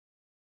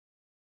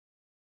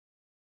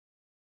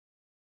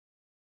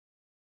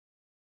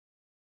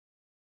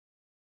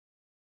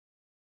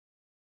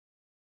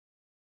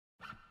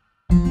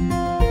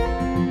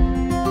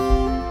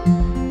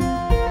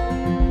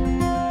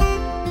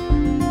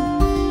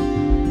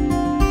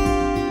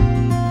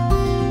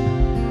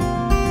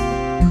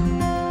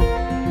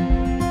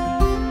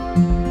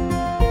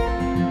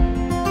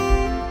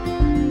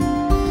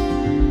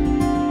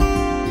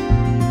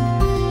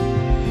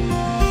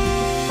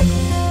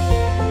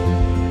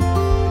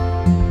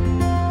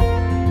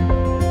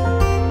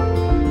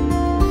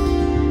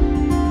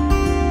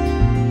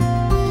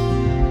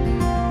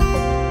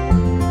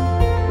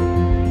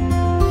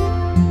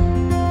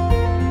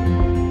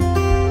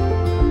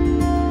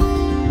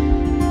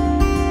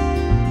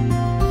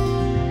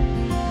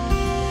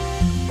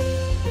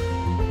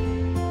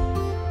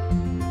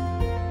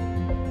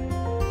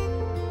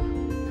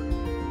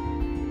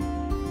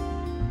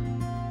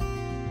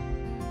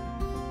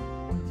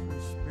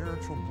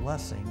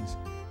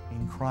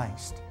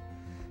Christ.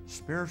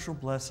 Spiritual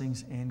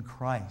blessings in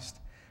Christ.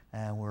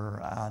 And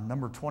we're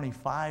number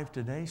 25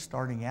 today,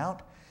 starting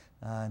out.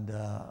 And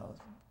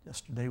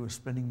yesterday was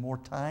spending more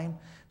time.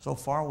 So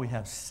far we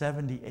have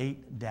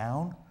 78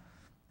 down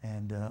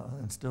and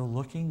still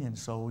looking. And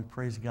so we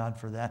praise God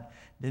for that.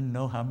 Didn't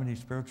know how many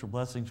spiritual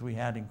blessings we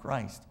had in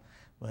Christ,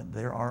 but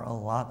there are a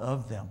lot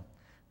of them.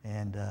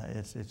 And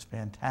it's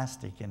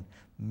fantastic. And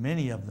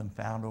many of them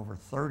found, over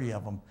 30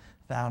 of them,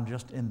 found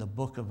just in the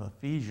book of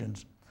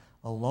Ephesians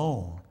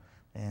alone.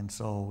 And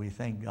so we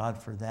thank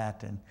God for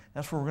that. And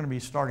that's where we're going to be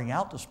starting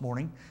out this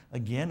morning.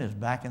 Again, is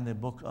back in the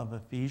book of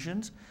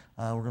Ephesians.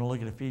 We're going to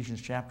look at Ephesians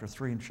chapter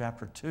 3 and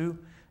chapter 2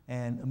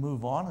 and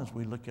move on as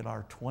we look at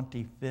our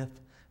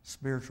 25th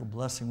spiritual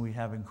blessing we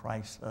have in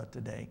Christ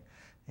today.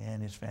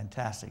 And it's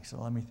fantastic.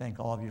 So let me thank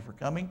all of you for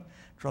coming.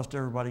 Trust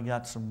everybody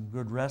got some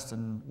good rest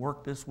and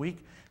work this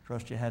week.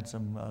 Trust you had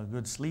some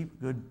good sleep,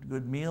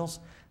 good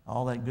meals,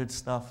 all that good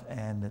stuff,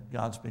 and that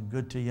God's been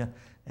good to you,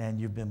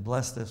 and you've been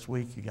blessed this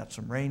week. You got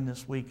some rain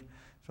this week,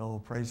 so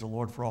praise the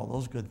Lord for all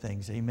those good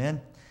things. Amen.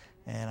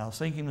 And I was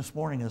thinking this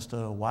morning as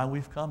to why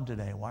we've come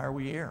today. Why are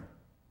we here?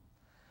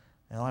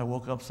 And I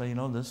woke up saying,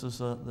 this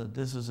is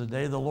a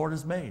day the Lord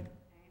has made. Amen.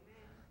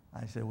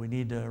 I said we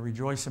need to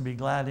rejoice and be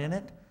glad in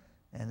it.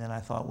 And then I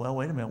thought, well,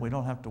 wait a minute, we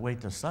don't have to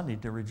wait till Sunday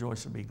to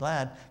rejoice and be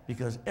glad,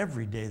 because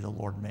every day the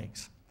Lord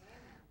makes.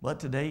 But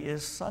today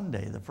is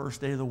Sunday, the first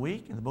day of the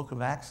week. And the book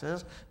of Acts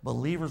says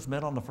believers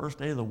met on the first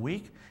day of the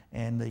week,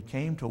 and they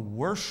came to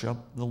worship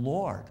the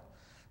Lord.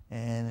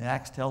 And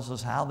Acts tells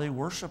us how they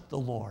worshiped the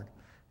Lord.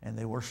 And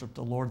they worshiped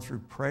the Lord through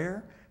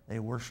prayer. They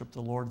worshiped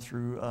the Lord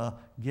through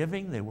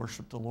giving. They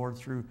worshiped the Lord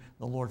through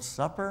the Lord's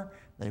Supper.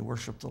 They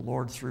worshiped the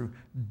Lord through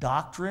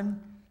doctrine,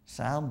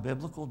 sound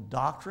biblical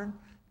doctrine.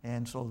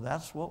 And so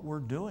that's what we're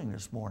doing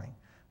this morning.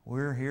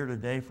 We're here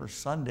today for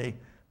Sunday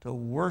to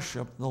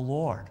worship the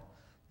Lord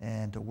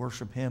and to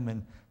worship Him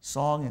in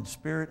song and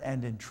spirit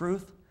and in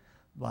truth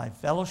by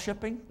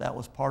fellowshipping. That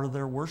was part of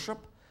their worship.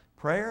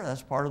 Prayer,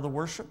 that's part of the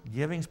worship.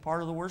 Giving's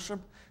part of the worship.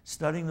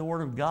 Studying the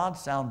Word of God,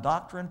 sound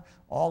doctrine,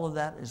 all of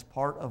that is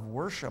part of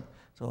worship.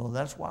 So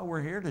that's why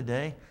we're here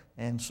today.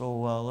 And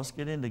so let's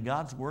get into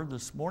God's Word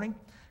this morning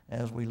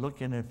as we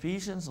look in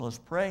Ephesians. Let's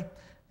pray.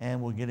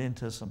 And we'll get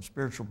into some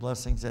spiritual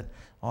blessings that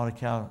ought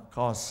to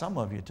cause some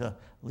of you to at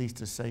least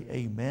to say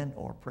amen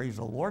or praise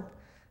the Lord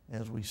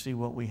as we see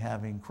what we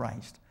have in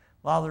Christ.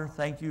 Father,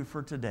 thank you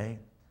for today.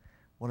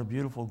 What a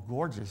beautiful,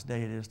 gorgeous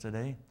day it is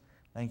today.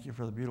 Thank you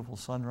for the beautiful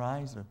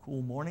sunrise, the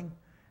cool morning.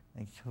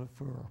 Thank you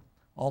for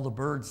all the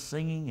birds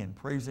singing and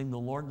praising the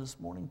Lord this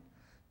morning.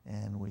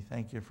 And we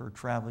thank you for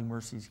traveling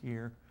mercies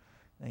here.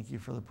 Thank you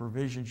for the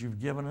provisions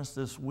you've given us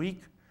this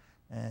week.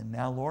 And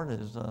now, Lord,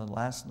 as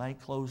last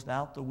night closed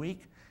out the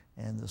week,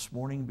 and this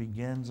morning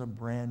begins a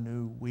brand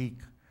new week,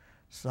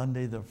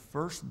 Sunday, the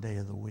first day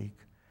of the week.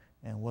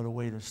 And what a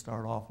way to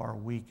start off our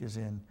week is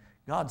in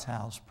God's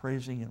house,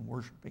 praising and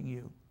worshiping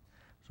you.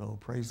 So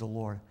praise the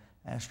Lord.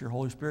 Ask your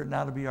Holy Spirit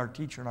now to be our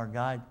teacher and our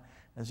guide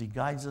as He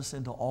guides us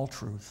into all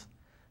truth.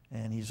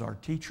 And He's our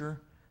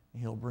teacher.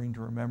 He'll bring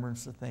to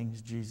remembrance the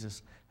things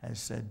Jesus has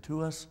said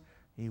to us.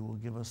 He will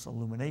give us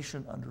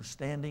illumination,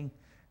 understanding,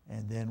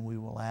 and then we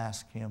will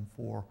ask Him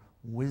for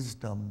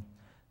wisdom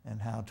and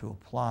how to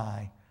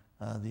apply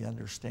the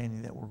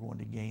understanding that we're going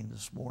to gain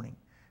this morning.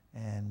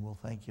 And we'll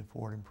thank you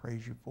for it and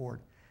praise you for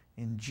it.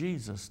 In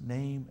Jesus'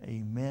 name,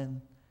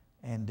 amen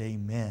and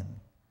amen.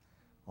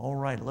 All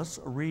right, let's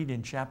read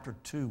in chapter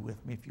 2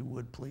 with me, if you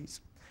would,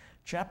 please.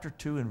 Chapter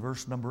 2 and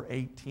verse number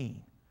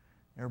 18.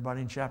 Everybody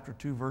in chapter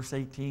 2, verse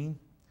 18?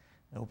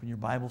 Open your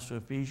Bibles to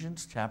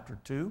Ephesians chapter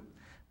 2.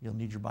 You'll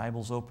need your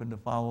Bibles open to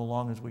follow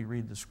along as we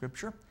read the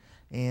scripture.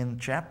 In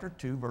chapter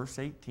 2, verse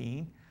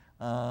 18,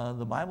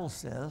 the Bible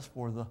says,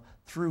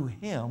 through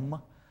Him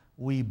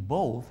we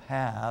both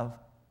have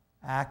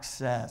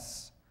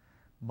access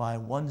by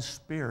one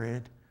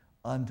Spirit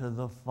unto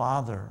the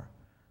Father.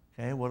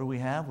 Okay, what do we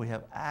have? We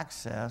have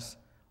access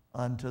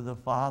unto the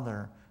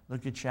Father.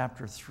 Look at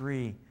chapter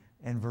 3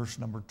 and verse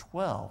number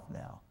 12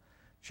 now.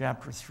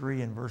 Chapter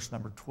 3 and verse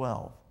number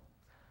 12.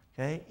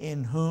 Okay,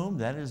 in whom,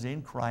 that is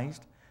in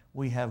Christ,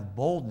 we have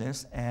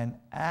boldness and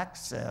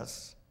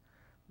access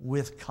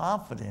with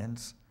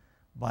confidence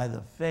by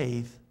the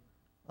faith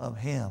of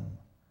Him,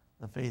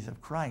 the faith of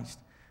Christ.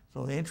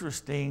 So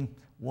interesting,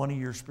 one of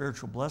your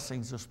spiritual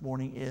blessings this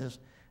morning is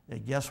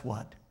that guess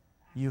what?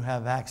 You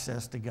have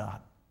access to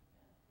God.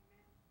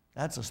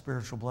 That's a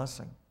spiritual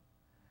blessing.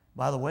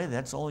 By the way,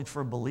 that's only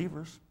for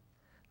believers.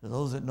 For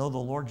those that know the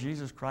Lord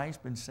Jesus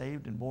Christ, been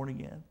saved and born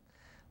again.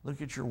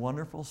 Look at your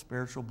wonderful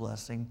spiritual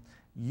blessing.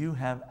 You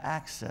have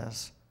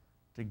access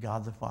to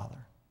God the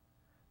Father.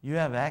 You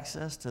have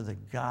access to the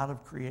God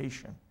of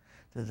creation,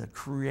 to the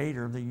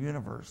creator of the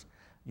universe.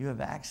 You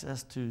have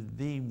access to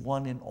the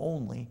one and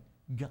only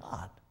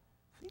God.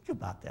 Think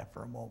about that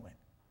for a moment.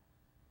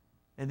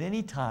 At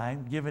any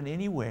time, given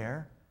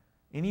anywhere,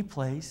 any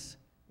place,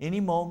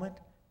 any moment,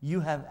 you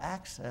have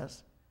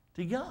access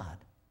to God.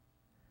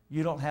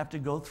 You don't have to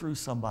go through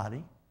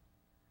somebody.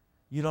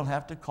 You don't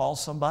have to call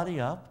somebody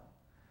up.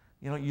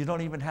 You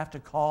don't even have to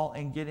call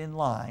and get in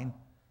line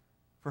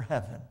for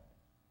heaven.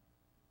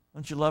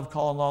 Don't you love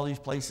calling all these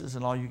places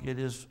and all you get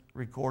is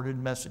recorded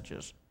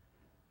messages?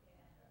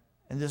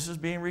 And this is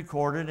being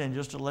recorded, and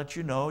just to let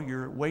you know,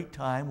 your wait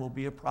time will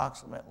be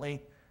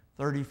approximately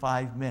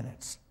 35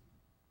 minutes.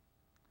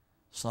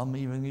 Some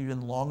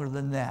even longer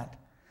than that.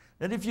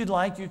 And if you'd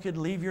like, you could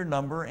leave your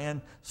number,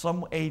 and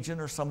some agent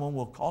or someone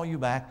will call you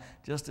back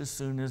just as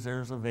soon as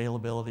there's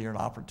availability or an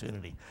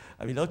opportunity.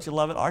 I mean, don't you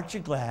love it? Aren't you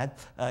glad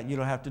you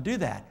don't have to do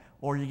that?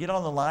 Or you get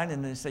on the line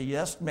and they say,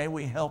 yes, may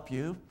we help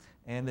you?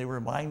 And they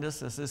remind us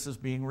that this is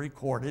being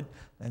recorded.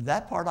 And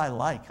that part I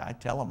like. I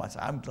tell them, I say,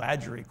 I'm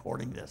glad you're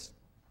recording this.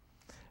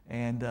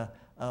 And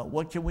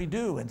what can we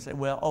do? And say,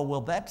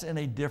 well, that's in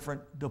a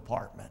different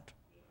department.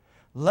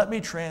 Let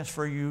me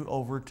transfer you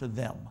over to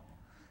them.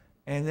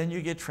 And then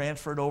you get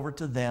transferred over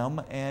to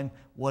them, and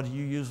what do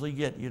you usually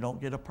get? You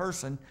don't get a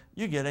person,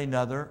 you get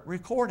another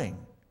recording.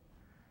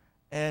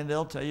 And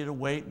they'll tell you to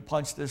wait and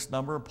punch this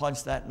number,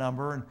 punch that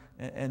number,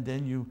 and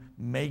then you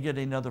may get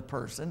another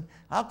person.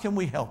 How can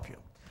we help you?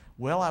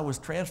 Well, I was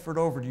transferred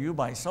over to you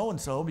by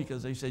so-and-so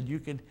because they said you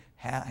could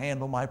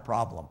handle my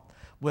problem.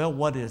 Well,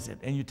 what is it?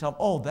 And you tell them,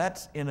 oh,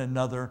 that's in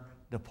another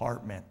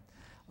department.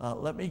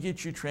 Let me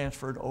get you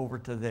transferred over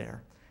to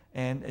there.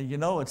 And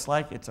it's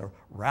like it's a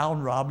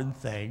round robin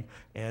thing,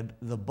 and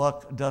the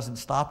buck doesn't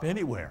stop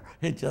anywhere.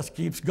 It just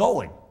keeps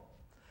going.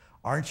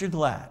 Aren't you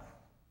glad,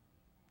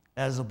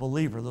 as a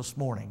believer this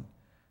morning,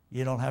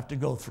 you don't have to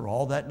go through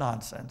all that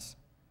nonsense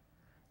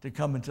to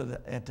come and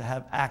to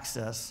have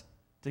access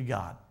to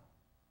God?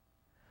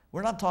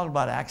 We're not talking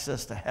about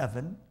access to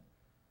heaven.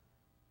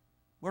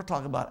 We're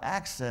talking about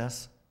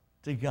access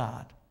to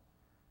God.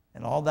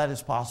 And all that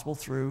is possible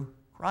through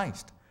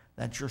Christ.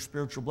 That's your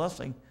spiritual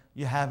blessing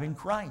you have in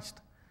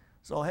Christ.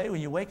 So, hey, when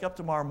you wake up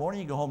tomorrow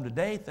morning, you go home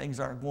today, things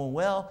aren't going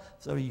well,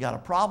 so you got a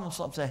problem,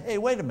 something, say, hey,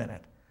 wait a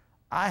minute.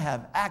 I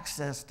have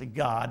access to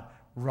God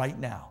right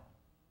now.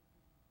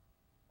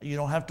 You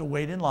don't have to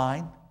wait in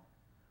line.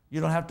 You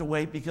don't have to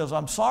wait because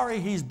I'm sorry,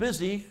 he's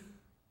busy.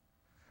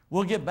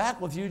 We'll get back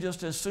with you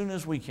just as soon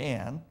as we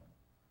can.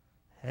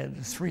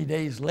 And 3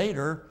 days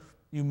later,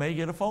 you may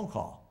get a phone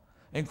call.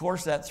 And of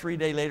course, that 3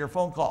 day later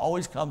phone call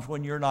always comes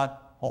when you're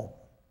not home.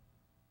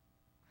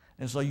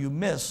 And so you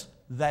miss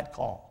that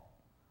call.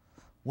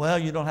 Well,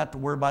 you don't have to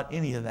worry about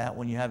any of that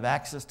when you have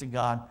access to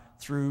God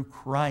through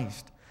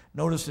Christ.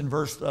 Notice in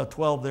verse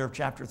 12 there of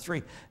chapter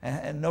 3,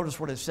 and notice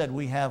what it said.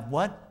 We have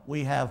what?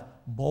 We have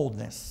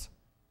boldness.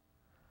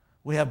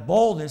 We have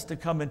boldness to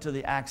come into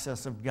the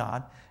access of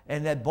God,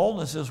 and that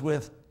boldness is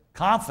with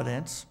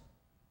confidence,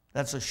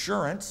 that's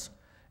assurance,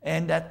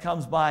 and that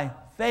comes by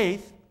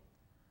faith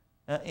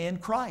in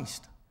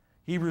Christ.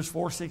 Hebrews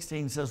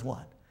 4:16 says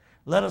what?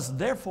 Let us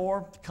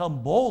therefore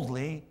come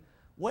boldly,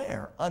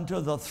 where?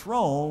 Unto the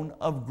throne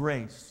of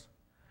grace,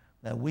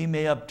 that we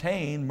may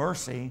obtain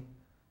mercy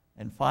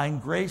and find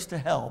grace to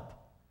help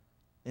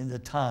in the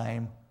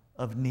time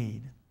of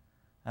need.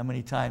 How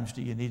many times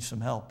do you need some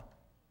help?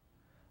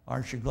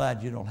 Aren't you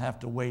glad you don't have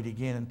to wait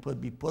again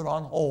and be put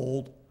on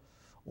hold,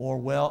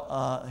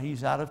 or,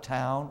 he's out of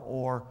town,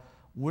 or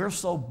we're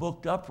so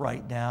booked up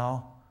right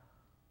now,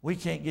 we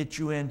can't get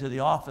you into the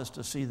office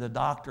to see the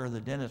doctor or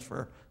the dentist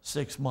for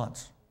 6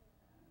 months.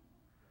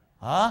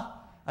 Huh?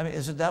 I mean,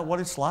 isn't that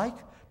what it's like?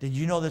 Did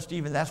you know that,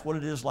 Stephen, that's what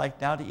it is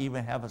like now to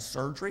even have a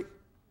surgery?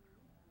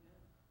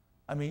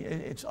 I mean,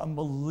 it's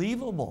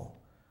unbelievable.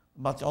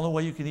 About the only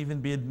way you can even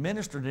be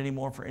administered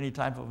anymore for any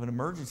type of an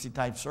emergency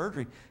type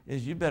surgery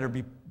is you better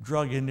be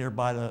drug in there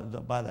by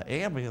the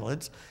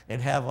ambulance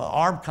and have an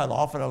arm cut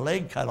off and a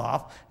leg cut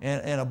off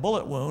and a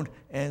bullet wound,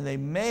 and they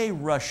may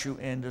rush you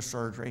into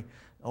surgery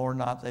or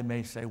not. They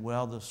may say,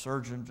 well, the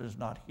surgeon is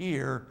not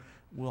here.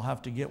 We'll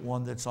have to get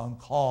one that's on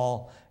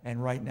call,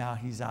 and right now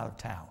he's out of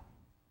town.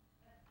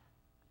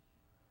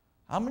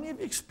 How many of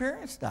you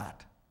experienced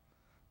that?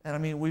 And I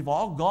mean, we've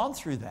all gone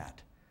through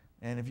that.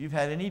 And if you've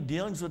had any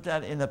dealings with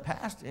that in the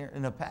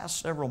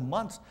past several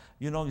months,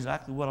 you know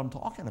exactly what I'm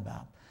talking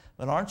about.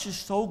 But aren't you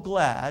so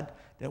glad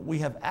that we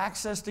have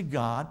access to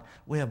God?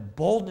 We have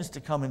boldness to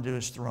come into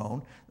his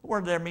throne. The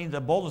word there means,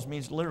 that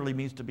boldness literally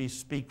means to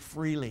speak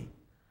freely.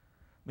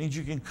 It means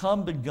you can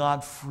come to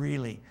God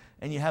freely.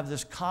 And you have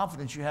this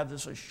confidence, you have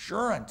this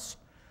assurance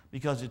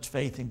because it's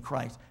faith in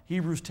Christ.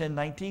 Hebrews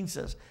 10:19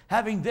 says,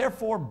 having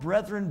therefore,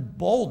 brethren,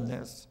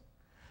 boldness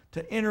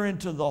to enter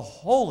into the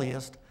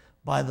holiest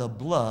by the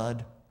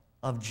blood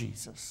of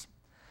Jesus.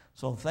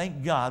 So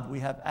thank God we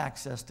have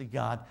access to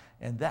God,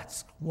 and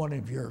that's one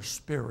of your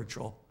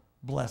spiritual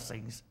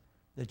blessings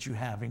that you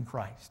have in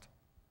Christ.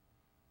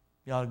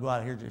 You ought to go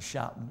out here just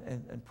shouting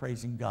and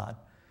praising God,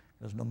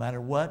 because no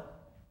matter what,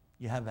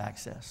 you have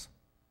access.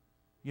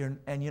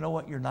 And you know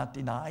what? You're not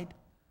denied.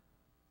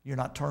 You're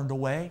not turned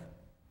away.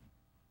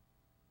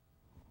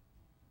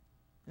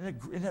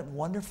 Isn't it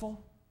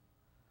wonderful?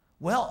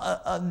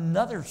 Well,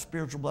 another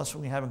spiritual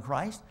blessing we have in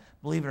Christ,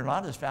 believe it or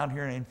not, is found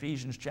here in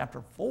Ephesians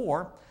chapter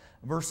 4,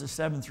 verses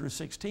 7 through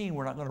 16.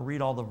 We're not going to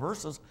read all the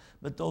verses,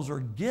 but those are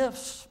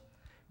gifts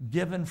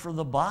given for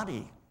the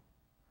body.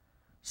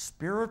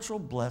 spiritual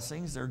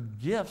blessings. They're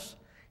gifts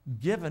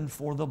given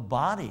for the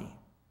body.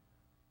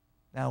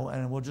 Now,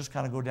 and we'll just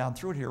kind of go down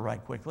through it here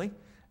right quickly.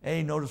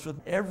 Notice with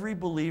every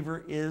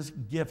believer is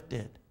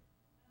gifted.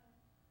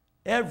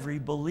 Every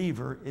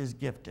believer is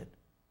gifted.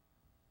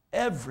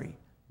 Every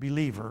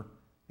believer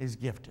is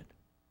gifted.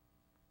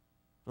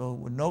 So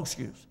with no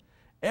excuse.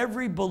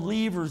 Every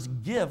believer's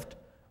gift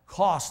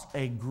costs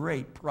a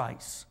great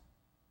price.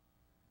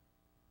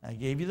 I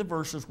gave you the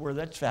verses where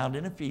that's found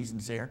in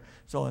Ephesians there.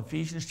 So in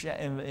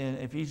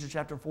Ephesians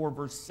chapter 4,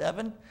 verse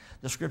 7,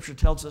 the scripture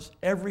tells us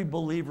every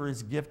believer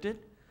is gifted.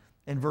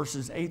 In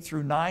verses 8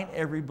 through 9,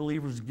 every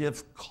believer's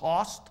gift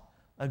cost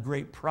a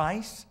great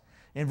price.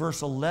 In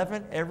verse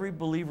 11, every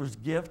believer's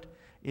gift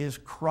is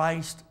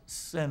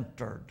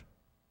Christ-centered.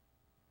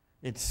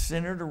 It's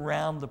centered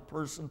around the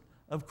person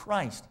of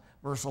Christ.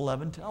 Verse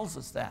 11 tells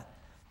us that.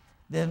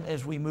 Then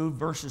as we move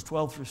verses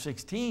 12 through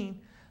 16,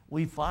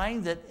 we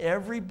find that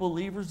every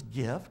believer's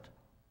gift,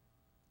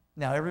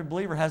 now every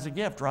believer has a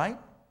gift, right?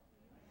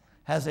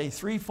 Has a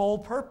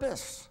threefold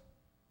purpose.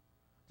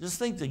 Just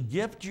think the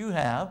gift you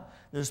have,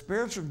 the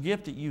spiritual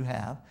gift that you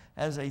have,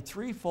 has a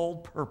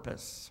threefold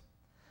purpose.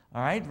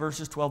 All right,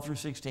 verses 12 through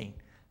 16.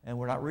 And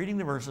we're not reading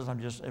the verses,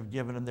 I'm just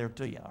giving them there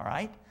to you, all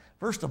right?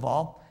 First of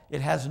all,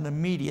 it has an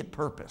immediate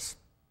purpose.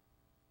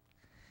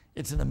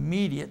 It's an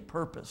immediate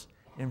purpose.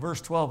 In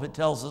verse 12, it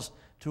tells us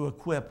to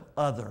equip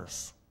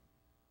others.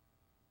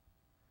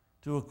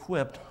 To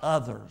equip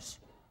others.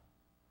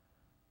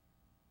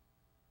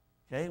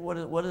 Okay,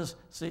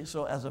 see,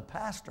 so as a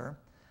pastor,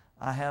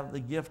 I have the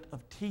gift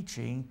of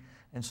teaching,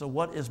 and so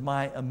what is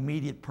my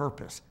immediate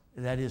purpose?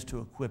 That is to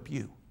equip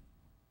you.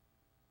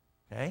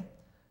 Okay?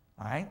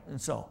 All right? And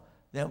so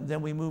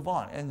then we move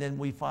on. And then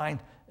we find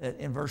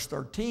in verse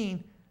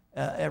 13,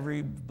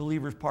 every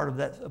believer's part of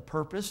that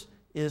purpose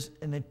is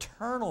an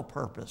eternal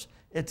purpose.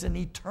 It's an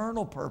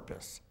eternal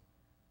purpose.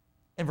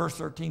 And verse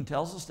 13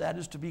 tells us that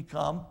is to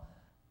become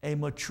a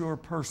mature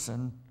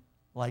person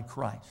like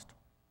Christ.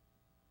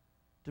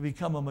 To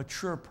become a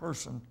mature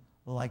person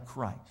like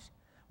Christ.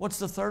 What's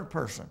the third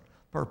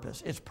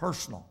purpose? It's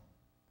personal.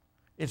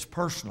 It's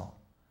personal.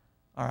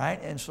 All right?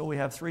 And so we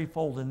have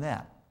threefold in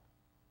that.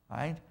 All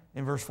right?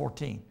 In verse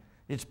 14.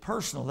 It's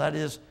personal. That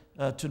is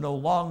to no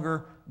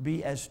longer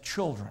be as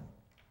children.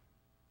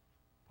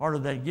 Part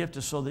of that gift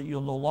is so that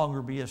you'll no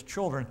longer be as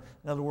children.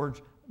 In other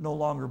words, no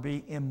longer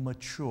be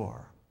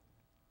immature.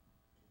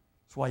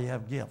 That's why you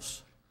have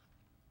gifts.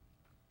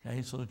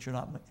 Okay? So that you're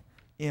not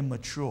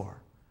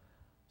immature.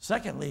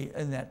 Secondly,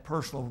 in that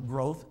personal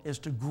growth is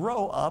to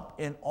grow up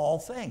in all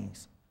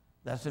things.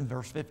 That's in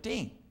verse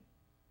 15.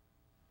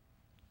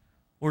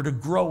 We're to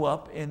grow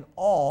up in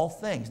all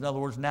things. In other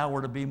words, now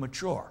we're to be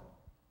mature.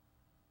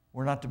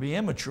 We're not to be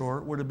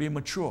immature, we're to be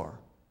mature.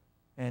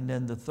 And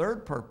then the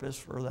third purpose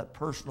for that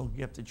personal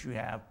gift that you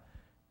have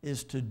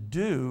is to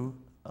do,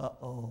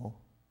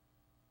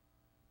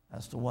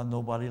 that's the one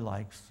nobody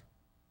likes.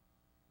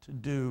 To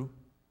do,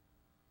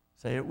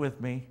 say it with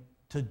me,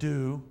 to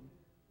do.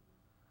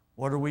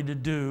 What are we to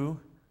do?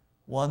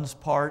 One's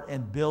part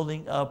in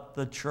building up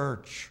the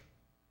church,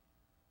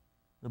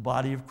 the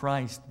body of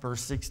Christ,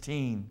 verse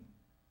 16.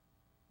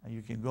 Now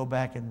you can go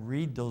back and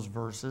read those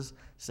verses,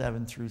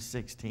 7 through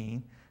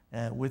 16,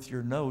 with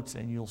your notes,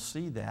 and you'll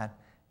see that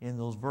in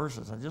those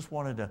verses. I just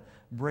wanted to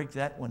break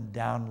that one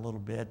down a little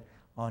bit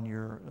on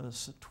your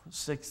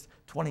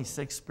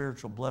 26th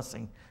spiritual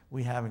blessing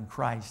we have in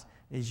Christ,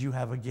 is you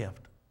have a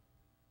gift.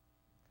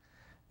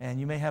 And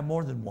you may have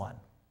more than one,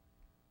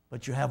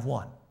 but you have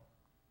one.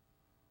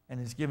 And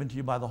it's given to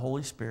you by the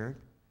Holy Spirit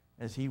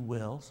as He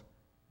wills.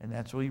 And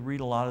that's why we read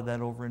a lot of that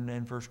over in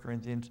 1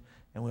 Corinthians,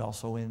 and we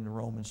also in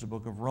Romans, the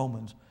book of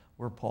Romans,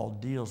 where Paul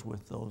deals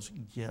with those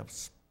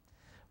gifts.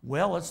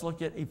 Well, let's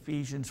look at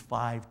Ephesians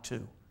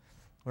 5:2.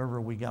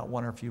 Wherever we got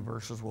one or a few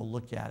verses, we'll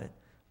look at it.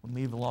 We'll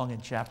move along in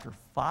chapter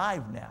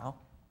 5 now.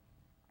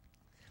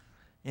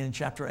 And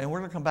we're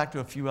going to come back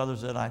to a few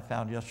others that I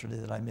found yesterday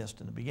that I missed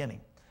in the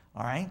beginning.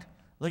 All right?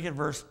 Look at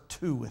verse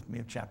 2 with me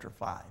of chapter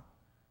 5.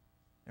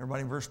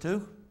 Everybody in verse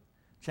 2?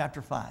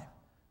 Chapter 5.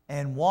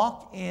 And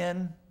walk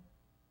in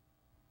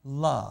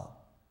love,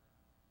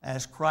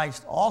 as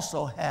Christ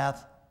also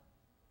hath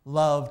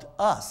loved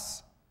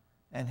us,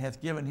 and hath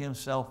given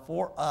Himself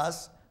for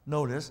us,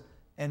 notice,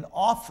 an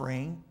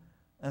offering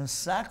and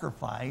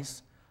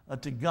sacrifice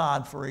to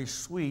God for a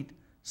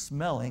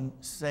sweet-smelling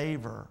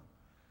savor.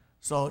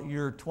 So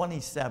your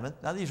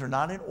 27th, now these are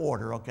not in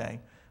order, okay?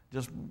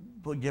 Just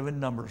giving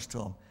numbers to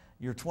them.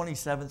 Your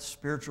 27th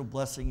spiritual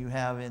blessing you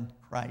have in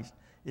Christ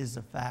is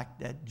the fact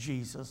that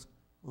Jesus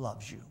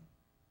loves you.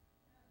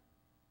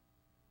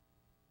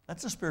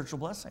 That's a spiritual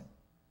blessing.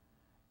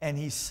 And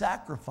He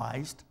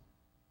sacrificed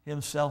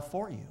Himself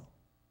for you.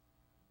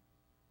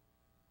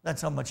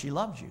 That's how much He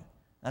loves you.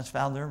 That's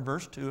found there in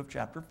verse 2 of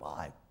chapter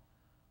 5.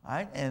 All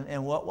right?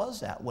 And what was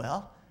that?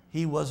 Well,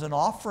 He was an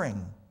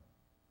offering.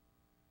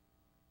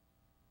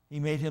 He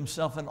made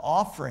Himself an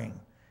offering,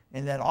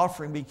 and that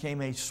offering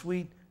became a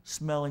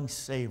sweet-smelling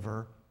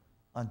savor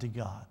unto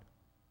God.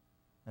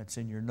 That's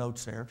in your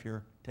notes there if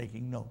you're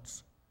taking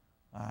notes.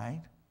 All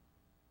right?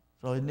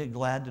 So isn't it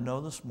glad to know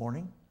this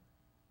morning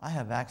I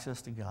have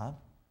access to God?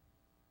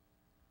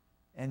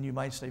 And you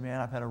might say,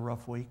 man, I've had a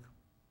rough week.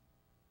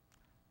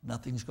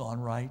 Nothing's gone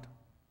right.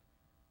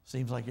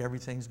 Seems like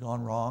everything's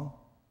gone wrong.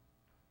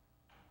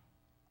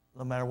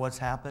 No matter what's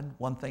happened,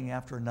 one thing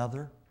after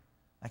another.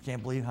 I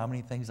can't believe how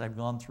many things I've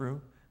gone through,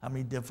 how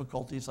many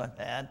difficulties I've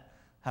had,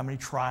 how many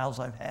trials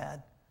I've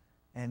had.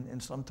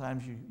 And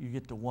sometimes you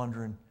get to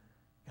wondering,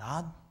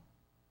 God,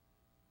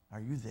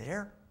 are you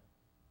there?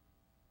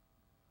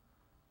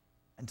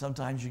 And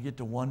sometimes you get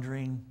to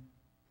wondering,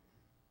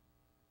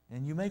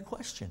 and you may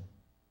question,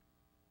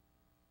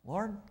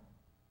 Lord,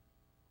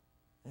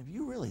 if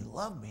you really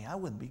loved me, I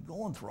wouldn't be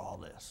going through all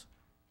this.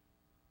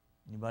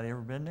 Anybody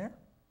ever been there?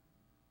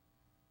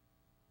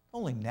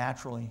 Only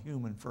natural and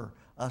human for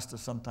us to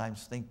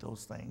sometimes think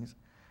those things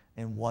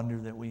and wonder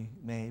that we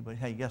may. But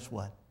hey, guess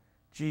what?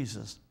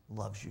 Jesus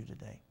loves you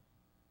today.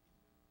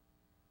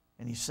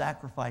 And he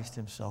sacrificed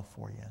himself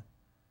for you.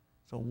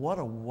 So what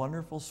a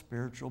wonderful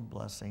spiritual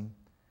blessing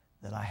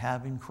that I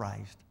have in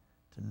Christ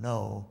to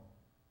know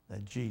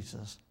that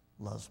Jesus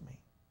loves me.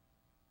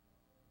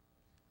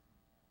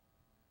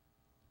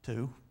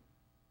 2,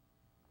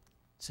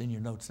 it's in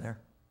your notes there.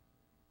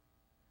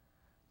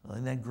 So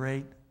isn't that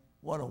great?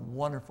 What a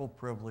wonderful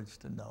privilege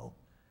to know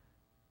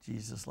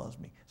Jesus loves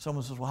me.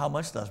 Someone says, well, how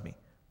much does me?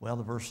 Well,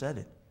 the verse said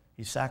it.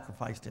 He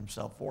sacrificed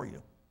himself for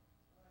you.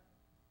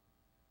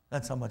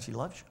 That's how much he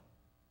loves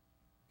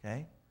you.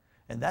 Okay?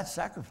 And that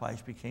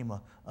sacrifice became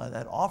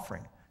that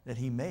offering that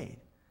he made.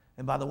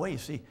 And by the way, you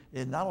see,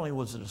 it not only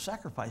was it a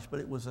sacrifice, but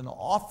it was an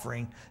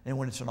offering. And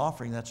when it's an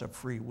offering, that's a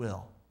free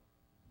will.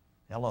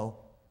 Hello?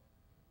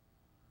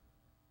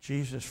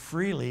 Jesus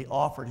freely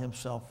offered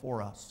himself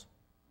for us.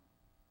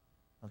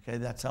 Okay,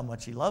 that's how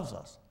much he loves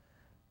us.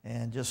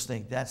 And just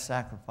think, that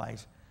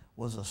sacrifice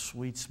was a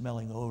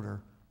sweet-smelling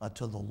odor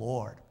to the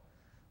Lord.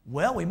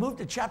 Well, we move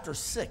to chapter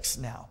 6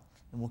 now,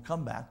 and we'll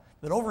come back.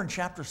 But over in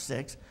chapter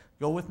 6,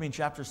 go with me in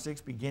chapter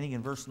 6, beginning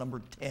in verse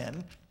number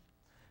 10.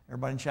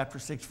 Everybody in chapter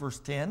 6, verse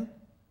 10?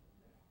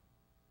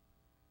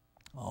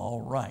 All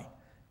right.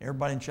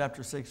 Everybody in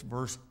chapter 6,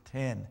 verse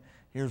 10.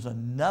 Here's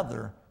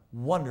another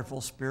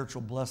wonderful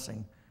spiritual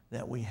blessing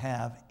that we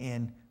have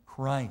in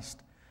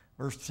Christ.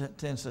 Verse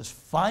 10 says,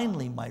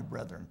 finally, my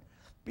brethren,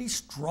 be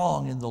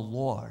strong in the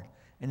Lord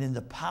and in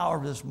the power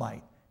of his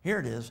might. Here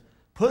it is.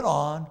 Put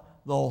on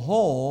the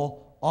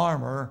whole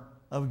armor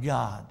of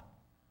God.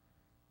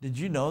 Did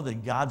you know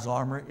that God's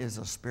armor is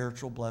a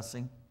spiritual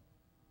blessing?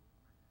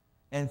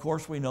 And of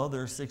course, we know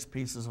there are 6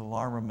 pieces of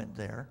armament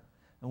there,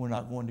 and we're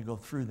not going to go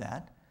through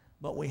that.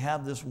 But we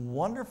have this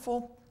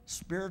wonderful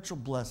spiritual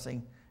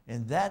blessing,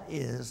 and that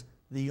is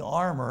the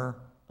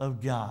armor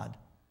of God.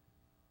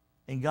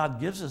 And God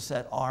gives us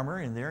that armor,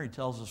 and there he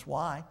tells us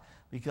why.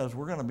 Because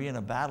we're going to be in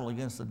a battle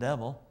against the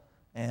devil,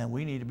 and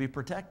we need to be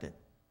protected.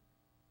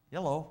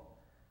 Hello.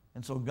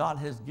 And so God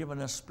has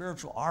given us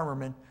spiritual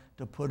armament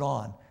to put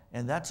on,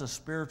 and that's a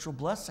spiritual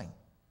blessing,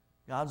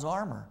 God's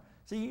armor.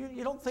 See,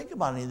 you don't think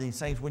about any of these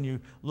things when you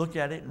look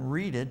at it and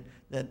read it,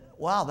 that,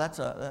 wow, that's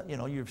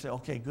you say,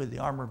 okay, good, the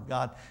armor of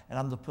God, and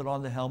I'm to put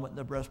on the helmet and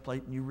the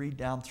breastplate, and you read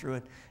down through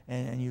it,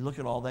 and you look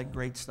at all that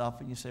great stuff,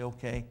 and you say,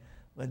 okay,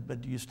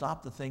 but do you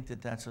stop to think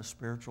that that's a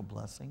spiritual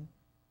blessing?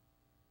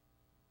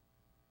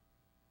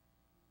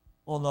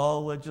 Well,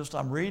 no,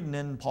 I'm reading,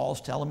 and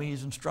Paul's telling me,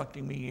 he's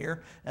instructing me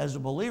here. As a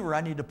believer,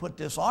 I need to put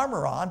this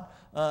armor on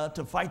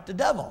to fight the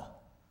devil.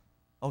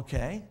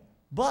 Okay,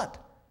 but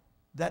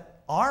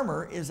that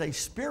armor is a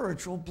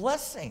spiritual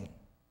blessing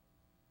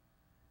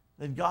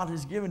that God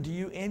has given to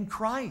you in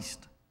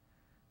Christ.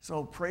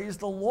 So praise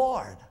the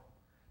Lord.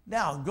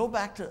 Now, go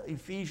back to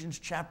Ephesians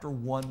chapter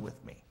 1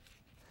 with me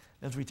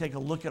as we take a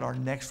look at our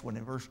next one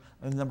in verse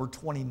number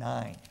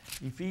 29.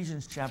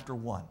 Ephesians chapter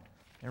 1.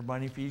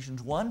 Everybody in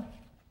Ephesians 1?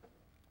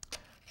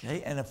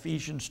 Okay, and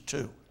Ephesians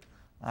 2.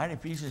 All right,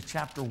 Ephesians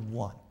chapter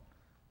 1.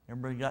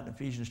 Everybody got in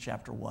Ephesians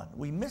chapter 1.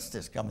 We missed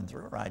this coming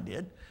through, or I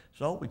did.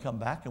 So we come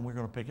back and we're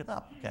going to pick it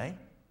up, okay?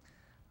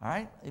 All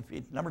right,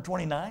 number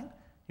 29.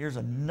 Here's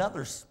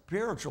another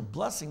spiritual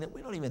blessing that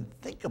we don't even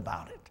think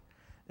about it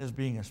as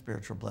being a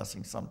spiritual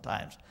blessing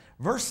sometimes.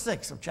 Verse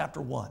 6 of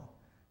chapter 1.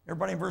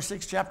 Everybody in verse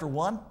 6, chapter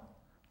 1?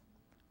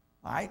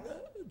 All right,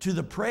 to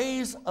the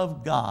praise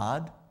of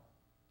God,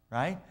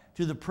 right?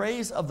 To the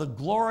praise of the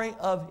glory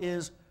of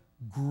his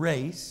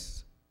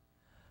grace,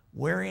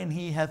 wherein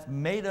he hath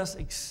made us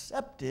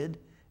accepted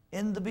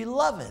in the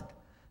beloved.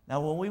 Now,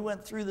 when we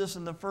went through this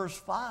in the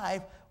first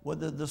 5, what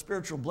the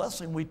spiritual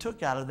blessing we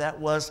took out of that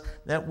was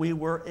that we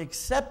were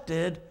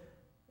accepted,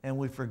 and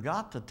we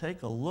forgot to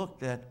take a look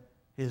that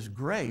his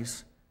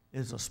grace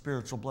is a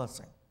spiritual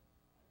blessing.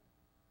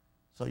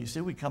 So you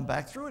see, we come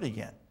back through it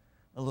again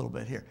a little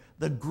bit here.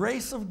 The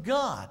grace of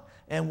God.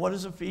 And what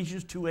does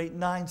Ephesians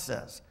 2:8-9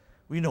 says?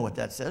 We know what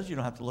that says. You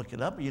don't have to look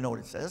it up, but you know what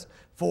it says.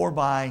 For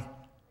by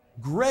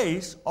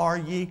grace are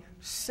ye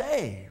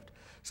saved.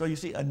 So you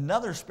see,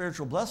 another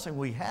spiritual blessing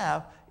we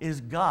have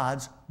is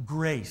God's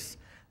grace.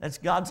 That's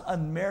God's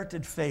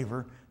unmerited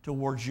favor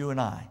towards you and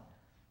I.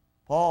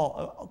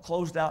 Paul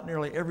closed out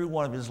nearly every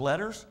one of his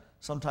letters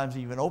sometimes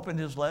he even opened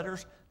his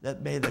letters,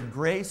 that may the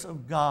grace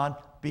of God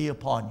be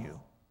upon you.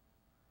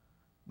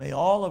 May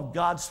all of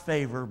God's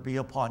favor be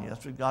upon you.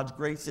 That's what God's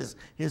grace is,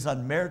 his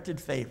unmerited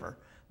favor.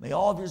 May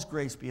all of his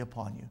grace be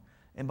upon you.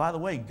 And by the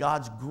way,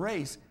 God's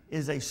grace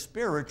is a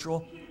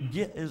spiritual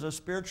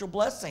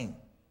blessing.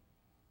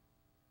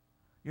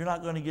 You're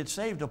not going to get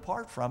saved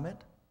apart from it.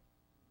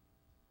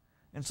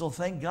 And so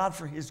thank God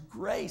for his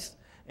grace.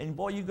 And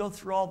boy, you go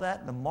through all that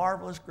and the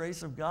marvelous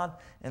grace of God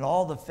and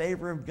all the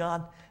favor of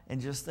God and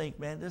just think,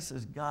 man, this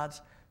is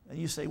God's. And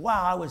you say,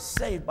 wow, I was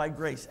saved by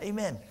grace.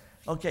 Amen.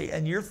 Okay,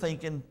 and you're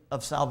thinking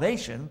of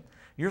salvation.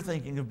 You're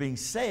thinking of being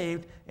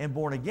saved and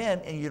born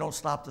again, and you don't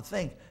stop to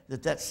think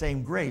that that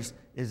same grace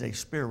is a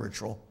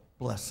spiritual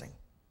blessing.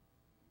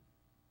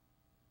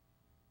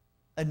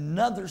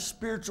 Another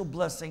spiritual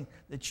blessing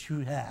that you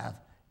have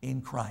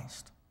in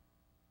Christ.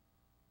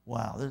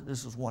 Wow,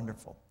 this is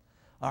wonderful.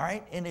 All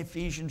right, in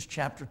Ephesians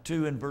chapter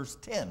 2 and verse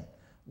 10,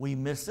 we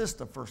missed this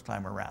the first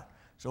time around.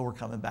 So we're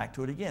coming back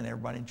to it again.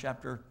 Everybody in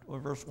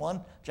verse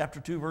 1,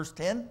 chapter 2, verse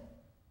 10.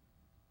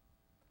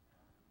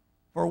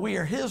 For we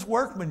are his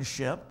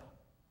workmanship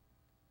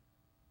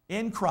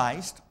in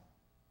Christ.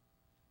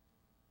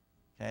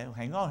 Okay,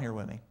 hang on here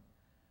with me.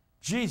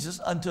 Jesus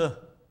unto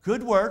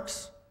good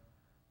works,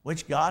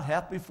 which God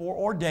hath before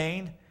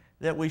ordained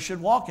that we should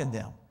walk in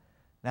them.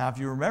 Now, if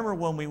you remember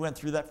when we went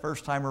through that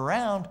first time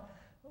around,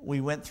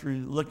 we went through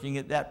looking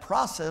at that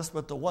process,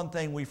 but the one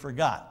thing we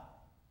forgot,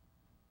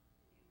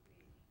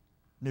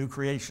 new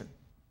creation.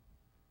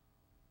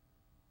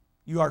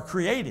 You are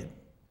created.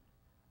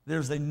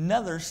 There's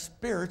another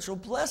spiritual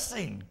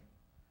blessing.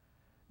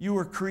 You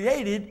were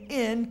created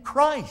in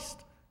Christ.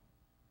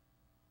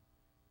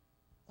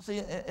 See,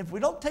 if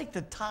we don't take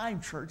the time,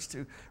 church,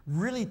 to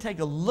really take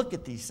a look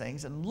at these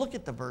things and look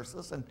at the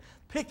verses and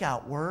pick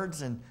out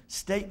words and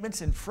statements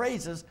and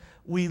phrases,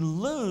 we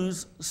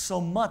lose so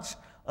much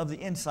of the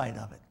insight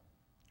of it.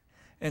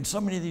 And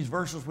so many of these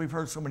verses we've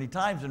heard so many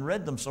times and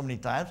read them so many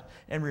times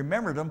and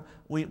remembered them,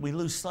 we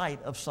lose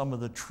sight of some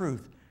of the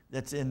truth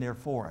that's in there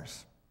for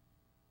us.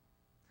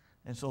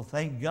 And so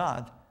thank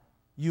God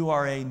you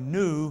are a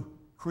new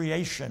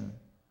creation.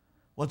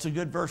 What's a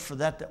good verse for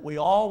that we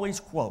always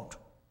quote?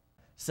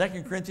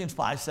 2 Corinthians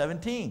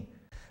 5:17.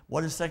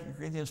 What does 2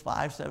 Corinthians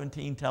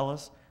 5:17 tell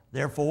us?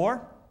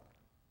 Therefore,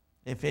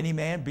 if any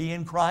man be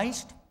in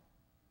Christ,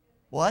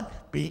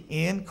 what? Be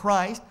in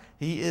Christ.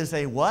 He is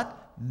a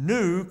what?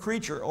 New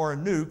creature or a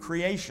new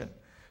creation.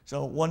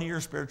 So one of your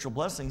spiritual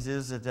blessings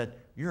is that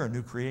you're a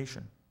new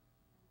creation.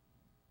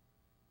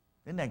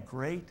 Isn't that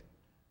great?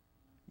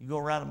 You go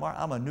around tomorrow,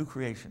 I'm a new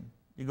creation.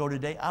 You go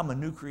today, I'm a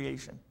new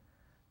creation.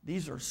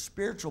 These are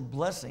spiritual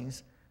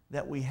blessings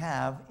that we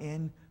have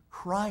in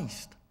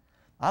Christ.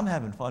 I'm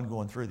having fun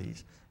going through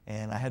these.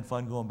 And I had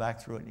fun going back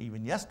through it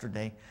even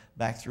yesterday,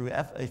 back through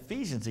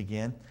Ephesians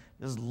again,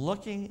 just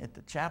looking at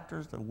the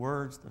chapters, the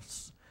words,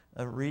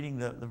 reading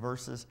the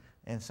verses,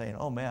 and saying,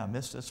 oh man, I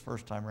missed this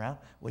first time around.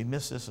 We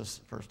missed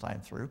this first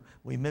time through.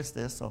 We missed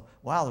this. So,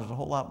 wow, there's a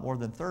whole lot more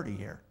than 30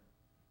 here.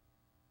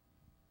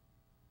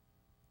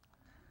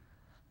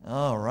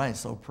 All right,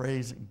 so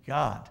praise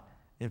God.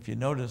 If you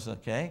notice,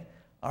 okay.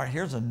 All right,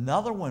 here's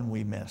another one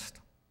we missed.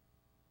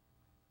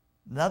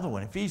 Another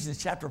one, Ephesians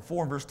chapter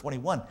 4 and verse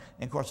 21.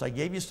 And of course, I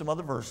gave you some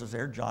other verses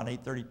there, John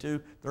 8:32,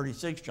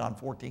 36, John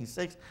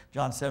 14:6,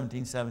 John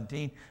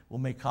 17:17. We'll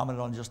make comment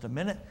on in just a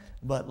minute.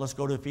 But let's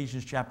go to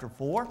Ephesians chapter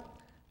 4.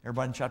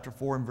 Everybody in chapter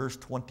 4 and verse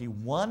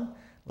 21.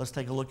 Let's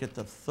take a look at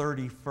the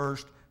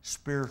 31st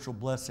spiritual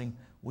blessing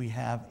we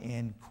have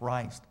in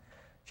Christ.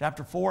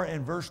 Chapter 4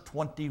 and verse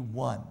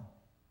 21.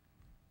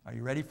 Are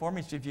you ready for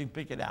me? See if you can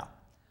pick it out.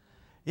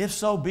 If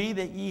so be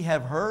that ye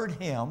have heard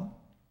him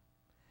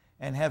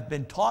and have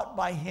been taught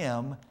by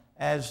him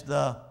as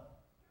the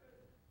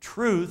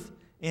truth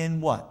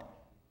in what?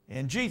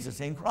 In Jesus,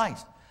 in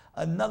Christ.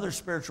 Another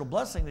spiritual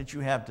blessing that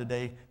you have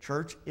today,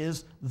 church,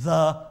 is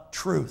the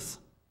truth.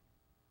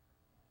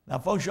 Now,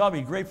 folks, you ought to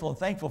be grateful and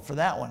thankful for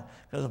that one,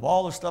 because of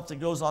all the stuff that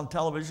goes on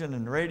television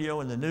and the radio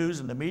and the news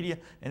and the media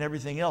and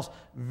everything else,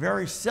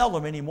 very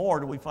seldom anymore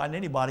do we find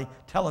anybody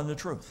telling the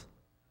truth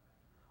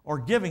or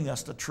giving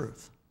us the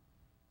truth.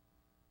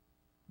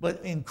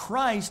 But in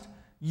Christ,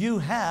 you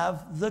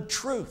have the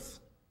truth.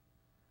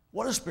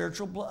 What a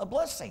spiritual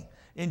blessing.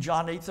 In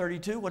John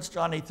 8:32, what's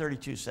John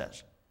 8:32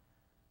 says?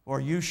 For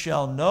you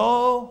shall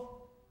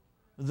know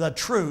the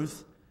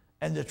truth,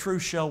 and the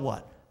truth shall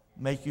what?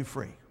 Make you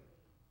free.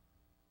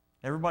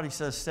 Everybody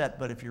says set,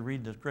 but if you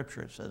read the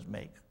scripture, it says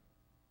make.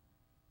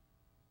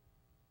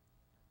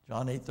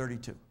 John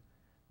 8:32.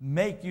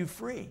 Make you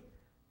free.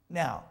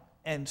 Now,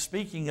 and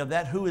speaking of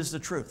that, who is the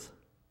truth?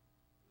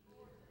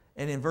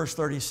 And in verse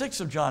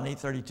 36 of John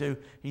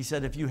 8:32, he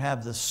said, if you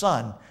have the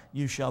Son,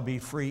 you shall be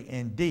free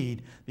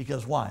indeed.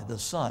 Because why? The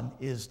Son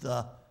is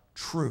the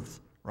truth,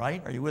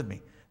 right? Are you with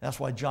me? That's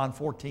why John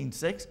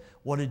 14:6,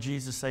 what did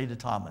Jesus say to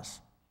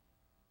Thomas?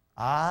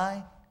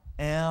 I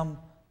am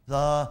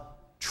the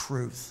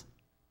truth.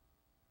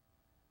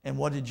 And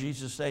what did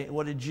Jesus say?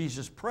 What did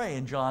Jesus pray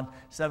in John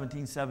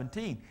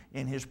 17:17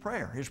 in his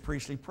prayer, his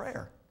priestly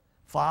prayer?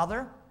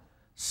 Father,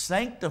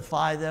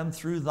 sanctify them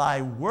through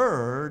thy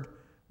word.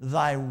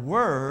 Thy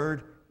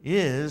word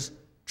is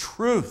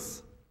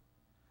truth.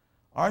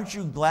 Aren't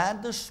you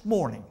glad this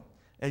morning,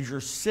 as you're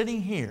sitting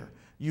here,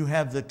 you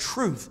have the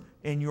truth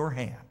in your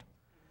hand?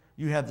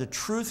 You have the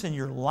truth in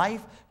your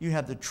life. You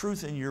have the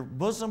truth in your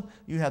bosom.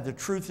 You have the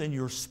truth in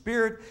your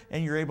spirit.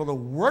 And you're able to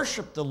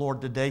worship the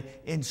Lord today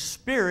in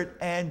spirit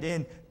and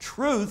in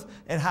truth.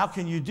 And how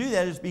can you do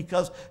that? Is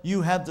because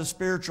you have the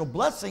spiritual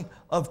blessing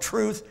of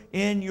truth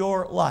in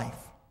your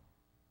life.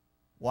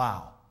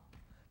 Wow.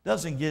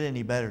 Doesn't get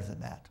any better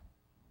than that.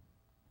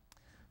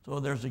 So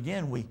there's,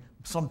 again, we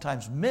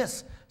sometimes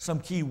miss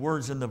some key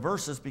words in the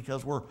verses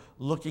because we're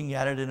looking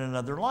at it in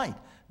another light.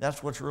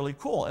 That's what's really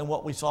cool. And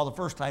what we saw the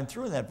first time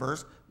through in that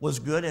verse was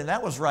good, and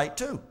that was right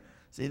too.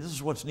 See, this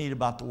is what's neat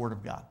about the Word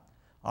of God.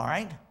 All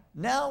right?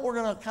 Now we're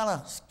going to kind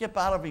of skip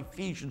out of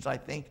Ephesians, I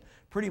think,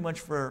 pretty much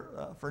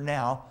for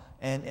now,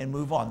 and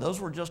move on. Those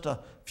were just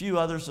a few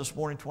others this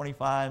morning,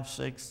 25,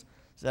 6,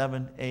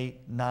 7, 8,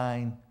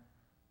 9,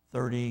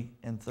 30,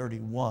 and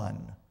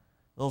 31.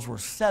 Those were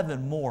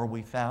 7 more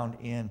we found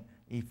in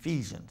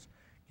Ephesians,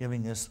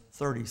 giving us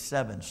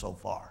 37 so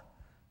far.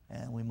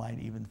 And we might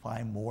even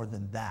find more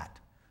than that.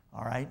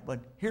 All right, but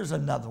here's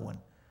another one,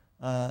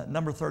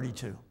 number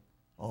 32.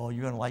 Oh,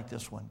 you're going to like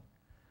this one.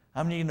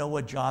 How many of you know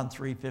what John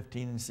 3,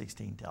 15 and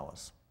 16 tell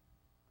us?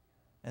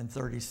 And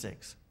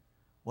 36.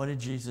 What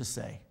did Jesus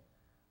say?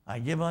 I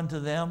give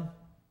unto them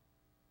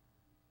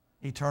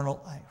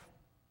eternal life.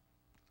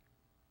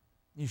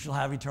 You shall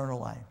have eternal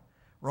life.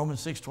 Romans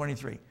 6,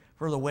 23.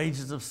 For the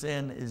wages of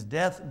sin is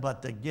death,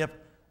 but the gift,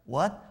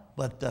 what?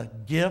 But the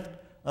gift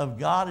of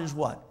God is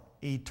what?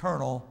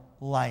 Eternal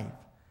life.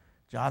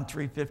 John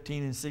 3,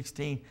 15 and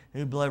 16,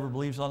 whoever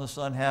believes on the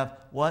Son have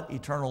what?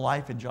 Eternal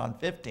life. In John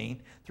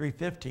 15,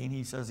 3:15,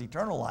 he says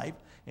eternal life.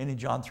 And in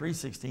John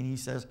 3:16, he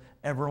says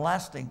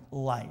everlasting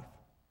life.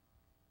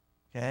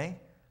 Okay?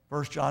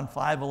 1 John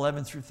 5,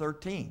 11 through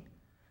 13.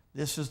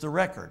 This is the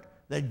record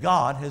that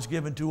God has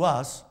given to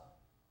us,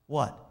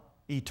 what?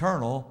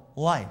 Eternal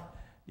life.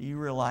 Do you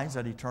realize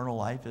that eternal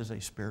life is a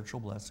spiritual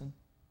blessing?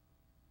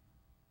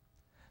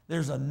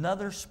 There's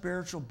another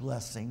spiritual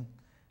blessing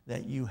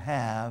that you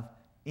have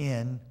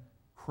in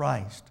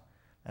Christ.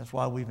 That's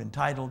why we've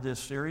entitled this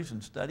series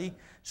and study,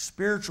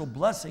 Spiritual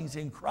Blessings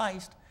in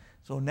Christ.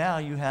 So now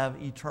you have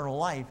eternal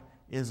life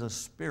is a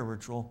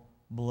spiritual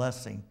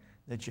blessing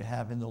that you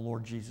have in the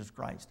Lord Jesus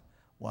Christ.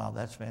 Wow,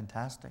 that's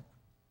fantastic.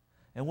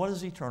 And what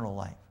is eternal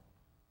life?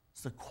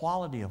 It's the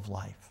quality of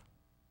life.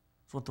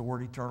 That's what the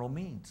word eternal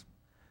means.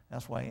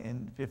 That's why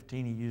in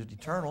 15 he used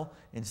eternal,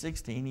 in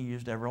 16 he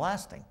used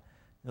everlasting.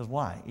 Because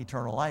why?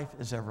 Eternal life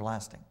is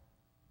everlasting.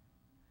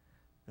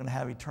 Going to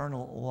have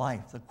eternal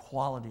life, the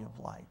quality of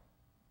life.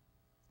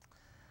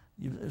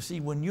 You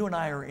see, when you and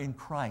I are in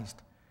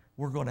Christ,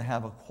 we're going to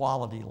have a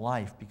quality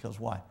life because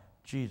why?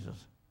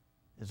 Jesus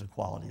is a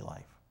quality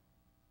life.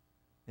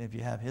 And if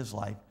you have his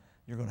life,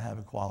 you're going to have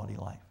a quality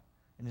life.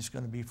 And it's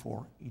going to be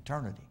for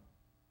eternity.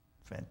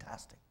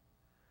 Fantastic.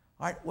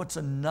 All right, what's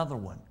another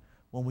one?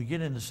 When we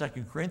get into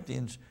 2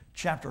 Corinthians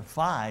chapter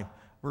 5,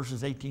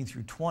 verses 18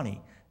 through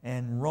 20,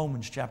 and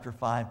Romans chapter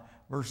 5,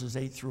 verses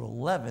 8 through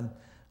 11,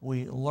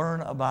 we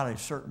learn about a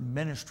certain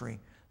ministry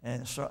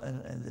and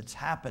that's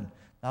happened,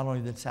 not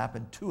only that's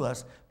happened to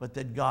us, but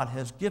that God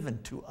has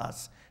given to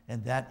us.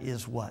 And that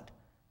is what?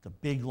 The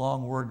big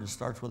long word that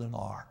starts with an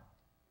R.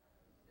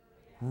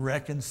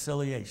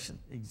 Reconciliation.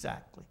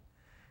 Exactly.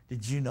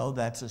 Did you know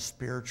that's a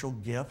spiritual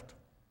gift?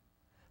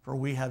 For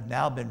we have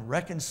now been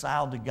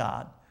reconciled to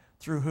God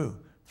through who?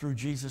 Through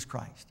Jesus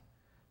Christ.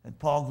 And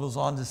Paul goes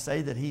on to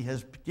say that he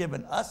has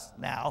given us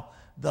now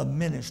the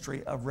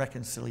ministry of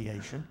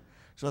reconciliation,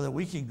 so that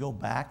we can go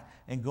back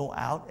and go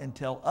out and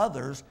tell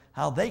others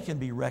how they can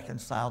be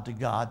reconciled to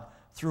God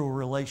through a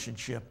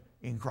relationship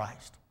in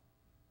Christ.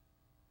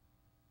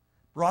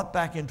 Brought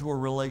back into a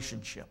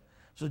relationship.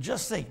 So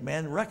just think,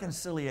 man,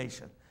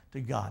 reconciliation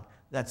to God.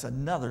 That's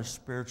another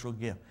spiritual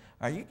gift.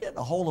 Are you getting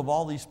a hold of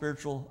all these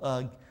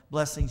spiritual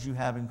blessings you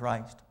have in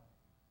Christ?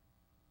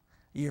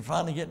 You're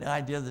finally getting the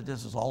idea that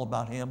this is all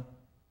about him?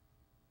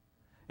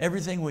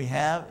 Everything we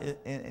have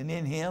and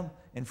in him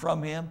and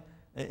from him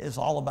is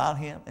all about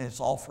him, and it's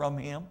all from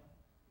him.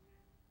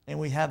 And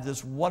we have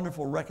this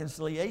wonderful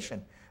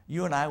reconciliation.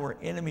 You and I were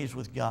enemies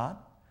with God.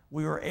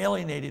 We were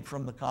alienated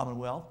from the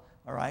commonwealth,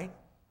 all right?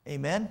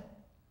 Amen?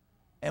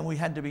 And we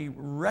had to be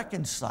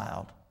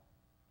reconciled.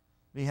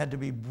 We had to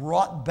be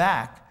brought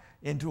back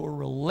into a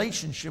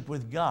relationship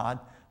with God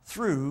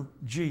through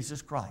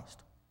Jesus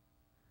Christ.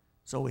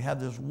 So we have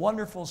this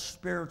wonderful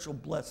spiritual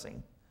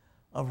blessing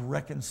of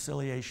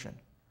reconciliation.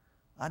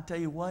 I tell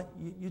you what,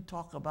 you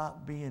talk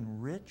about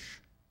being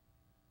rich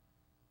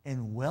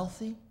and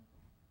wealthy.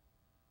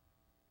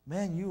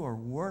 Man, you are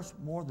worth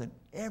more than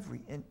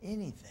every and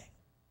anything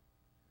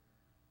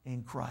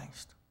in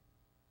Christ.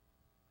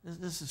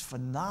 This is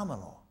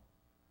phenomenal.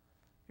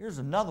 Here's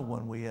another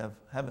one we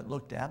haven't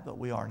looked at, but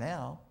we are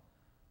now.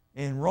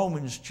 In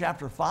Romans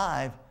chapter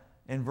 5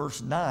 and verse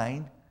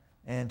 9,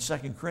 and 2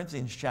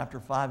 Corinthians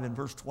chapter 5 and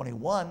verse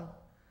 21,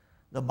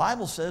 The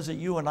Bible says that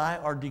you and I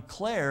are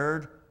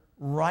declared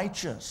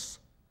righteous.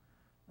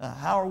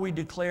 How are we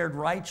declared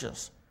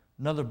righteous?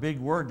 Another big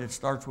word that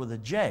starts with a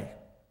J.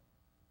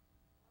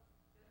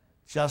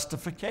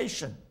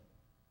 Justification.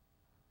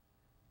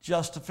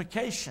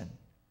 Justification.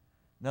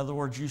 In other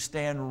words, you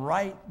stand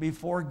right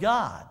before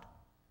God.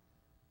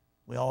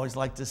 We always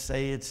like to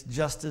say it's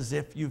just as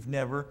if you've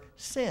never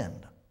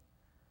sinned.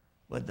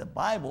 But the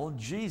Bible,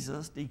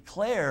 Jesus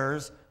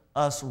declares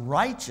us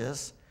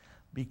righteous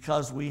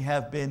because we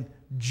have been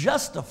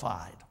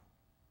justified.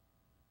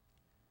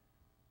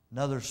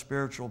 Another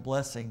spiritual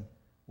blessing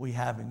we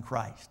have in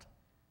Christ.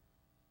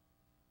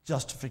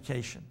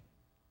 Justification.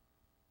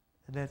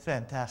 Isn't that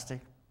fantastic?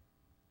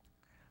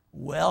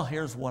 Well,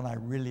 here's one I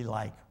really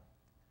like.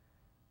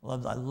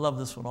 I love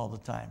this one all the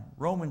time.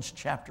 Romans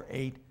chapter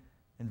 8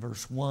 and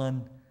verse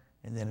 1,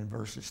 and then in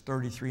verses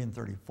 33 and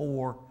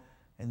 34,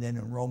 and then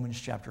in Romans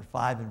chapter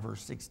 5 and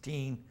verse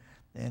 16.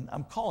 And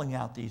I'm calling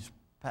out these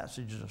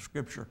passages of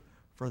Scripture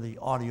for the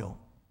audio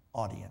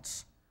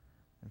audience.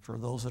 And for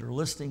those that are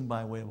listening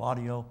by way of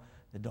audio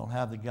that don't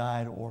have the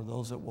guide, or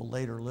those that will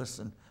later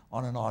listen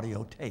on an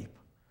audio tape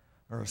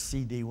or a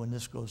CD when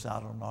this goes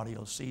out on an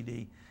audio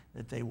CD,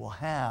 that they will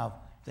have,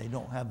 if they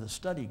don't have the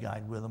study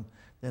guide with them,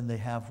 then they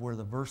have where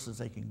the verses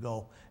they can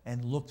go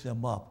and look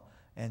them up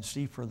and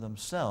see for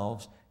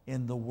themselves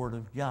in the Word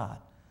of God.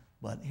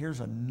 But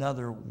here's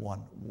another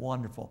one,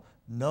 wonderful.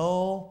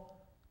 No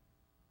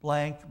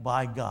blank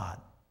by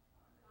God.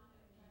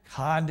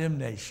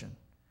 Condemnation.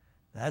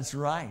 That's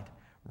right.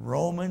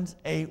 Romans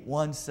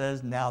 8:1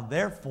 says, now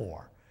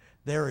therefore,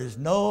 there is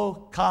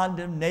no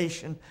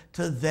condemnation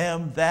to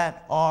them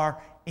that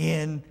are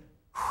in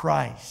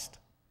Christ.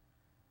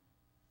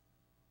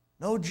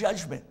 No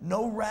judgment,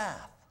 no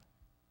wrath.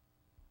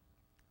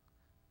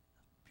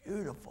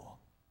 Beautiful.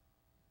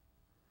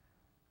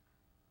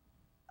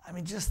 I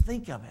mean, just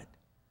think of it.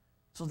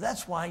 So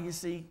that's why you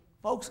see,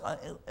 folks,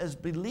 as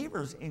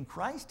believers in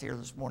Christ here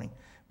this morning,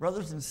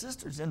 brothers and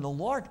sisters in the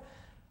Lord,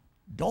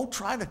 don't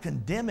try to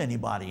condemn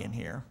anybody in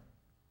here.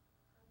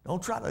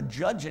 Don't try to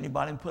judge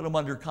anybody and put them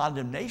under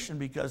condemnation,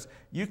 because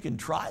you can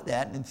try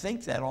that and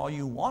think that all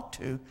you want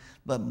to.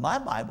 But my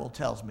Bible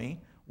tells me,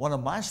 one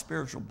of my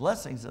spiritual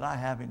blessings that I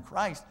have in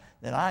Christ,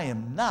 that I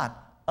am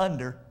not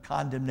under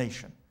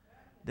condemnation.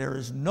 There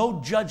is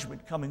no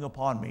judgment coming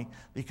upon me,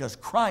 because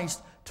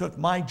Christ took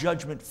my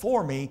judgment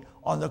for me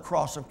on the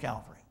cross of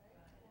Calvary.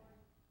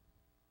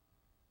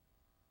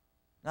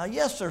 Now,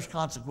 yes, there's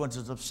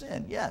consequences of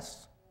sin,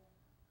 yes.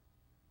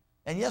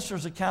 And yes,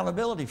 there's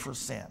accountability for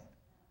sin.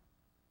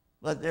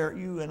 But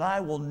you and I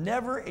will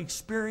never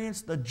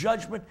experience the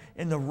judgment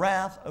and the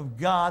wrath of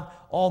God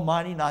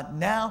Almighty, not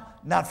now,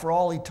 not for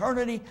all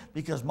eternity,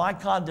 because my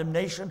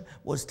condemnation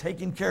was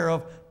taken care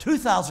of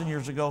 2,000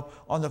 years ago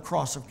on the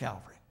cross of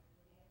Calvary.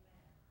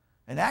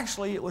 And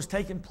actually, it was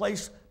taking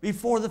place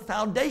before the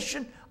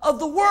foundation of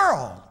the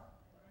world.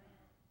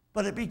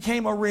 But it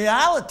became a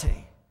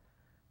reality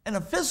and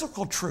a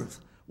physical truth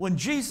when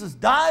Jesus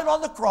died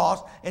on the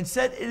cross and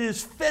said, it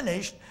is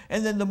finished.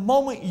 And then the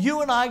moment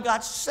you and I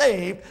got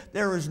saved,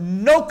 there is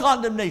no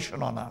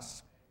condemnation on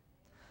us.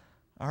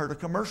 I heard a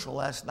commercial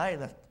last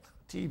night on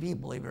TV,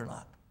 believe it or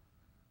not.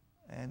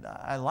 And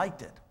I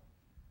liked it.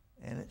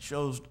 And it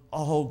shows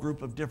a whole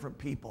group of different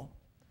people.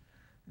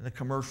 In the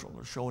commercial,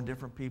 they're showing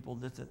different people,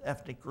 different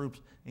ethnic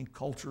groups and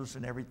cultures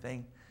and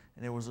everything.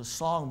 And there was a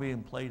song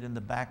being played in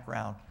the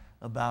background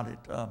about it.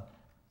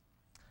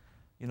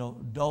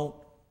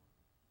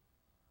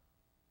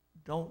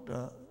 Don't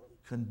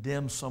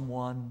condemn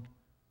someone.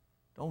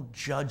 Don't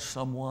judge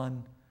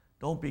someone.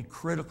 Don't be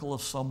critical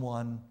of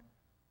someone.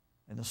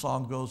 And the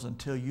song goes,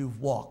 until you've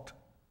walked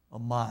a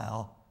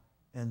mile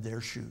in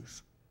their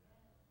shoes.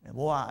 And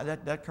boy,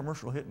 that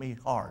commercial hit me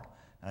hard.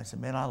 And I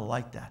said, man, I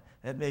like that.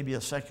 That may be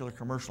a secular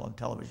commercial on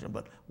television,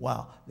 but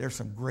wow, there's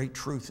some great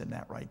truth in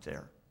that right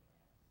there.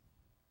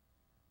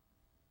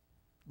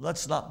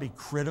 Let's not be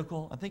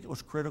critical. I think it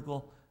was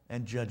critical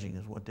and judging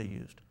is what they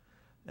used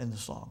in the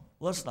song.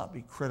 Let's not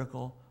be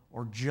critical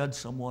or judge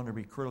someone or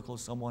be critical of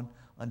someone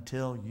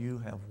until you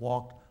have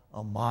walked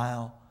a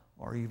mile,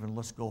 or even,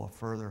 let's go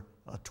further,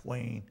 a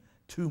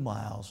 2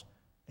 miles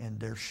in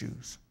their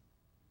shoes.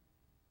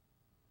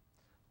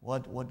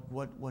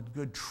 What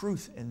good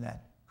truth in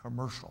that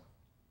commercial.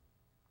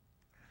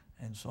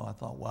 And so I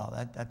thought, wow,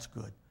 that's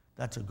good.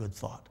 That's a good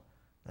thought.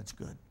 That's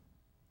good.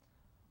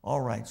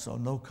 All right, so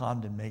no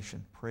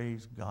condemnation.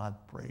 Praise God,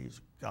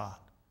 praise God.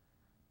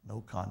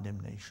 No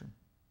condemnation.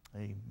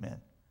 Amen.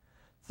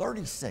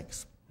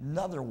 36,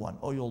 another one.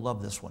 Oh, you'll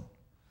love this one.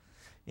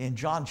 In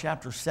John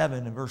chapter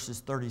 7 and verses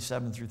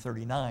 37 through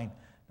 39,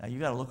 now you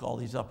got to look all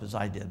these up as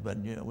I did, but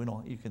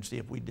you can see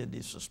if we did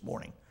these this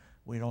morning,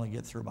 we'd only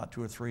get through about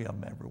 2 or 3 of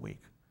them every week,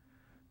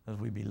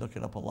 because we'd be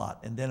looking up a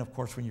lot. And then, of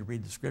course, when you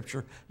read the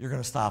scripture, you're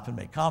going to stop and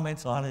make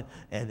comments on it,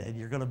 and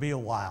you're going to be a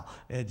while.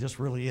 It just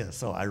really is.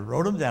 So I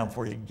wrote them down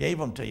for you, gave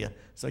them to you,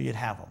 so you'd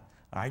have them.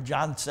 All right,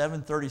 John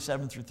 7,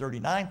 37 through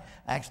 39,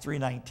 Acts 3,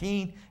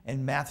 19,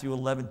 and Matthew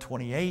 11,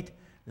 28.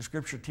 The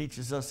scripture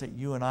teaches us that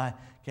you and I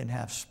can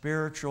have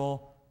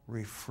spiritual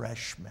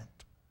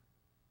refreshment.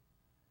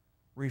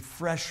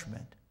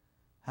 Refreshment.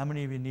 How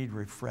many of you need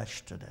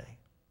refreshed today?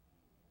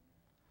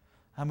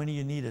 How many of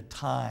you need a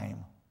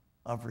time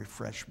of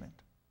refreshment?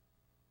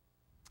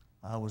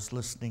 I was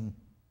listening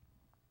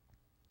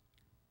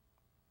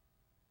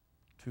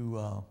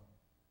to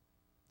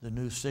the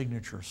new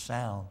signature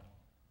sound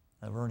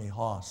of Ernie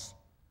Haas,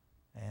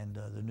 and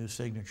the new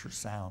signature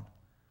sound,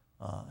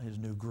 his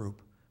new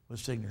group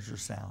was Signature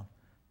Sound,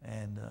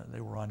 and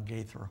they were on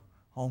Gaither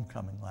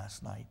Homecoming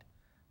last night,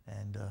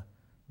 and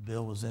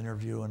Bill was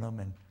interviewing them,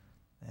 and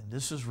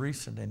this is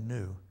recent and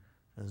new,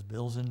 because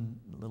Bill's in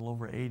a little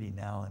over 80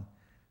 now,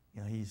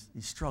 and he's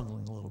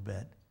struggling a little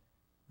bit,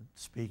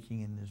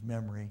 speaking in his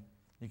memory.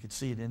 You could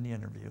see it in the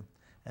interview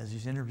as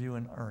he's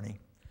interviewing Ernie.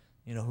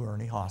 You know who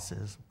Ernie Haas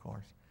is, of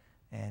course.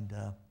 And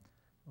it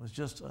was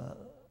just,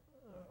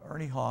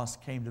 Ernie Haas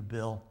came to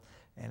Bill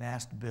and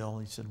asked Bill,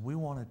 he said, we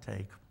want to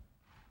take,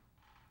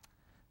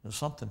 there's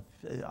something,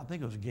 I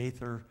think it was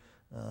Gaither,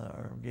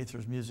 or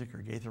Gaither's Music, or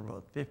Gaither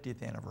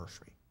 50th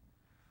anniversary.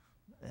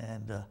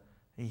 And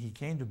he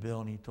came to Bill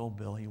and he told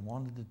Bill he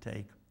wanted to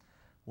take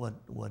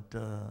what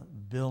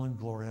Bill and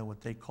Gloria,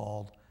 what they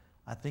called,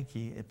 I think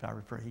he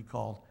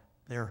called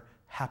their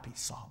happy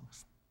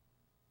songs,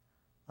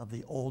 of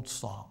the old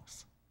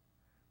songs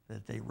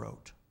that they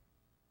wrote.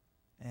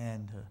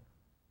 And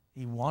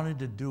he wanted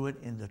to do it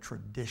in the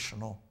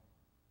traditional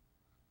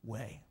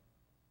way,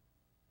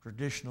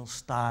 traditional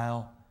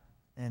style,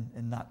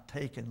 and not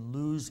take and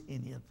lose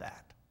any of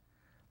that.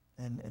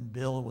 And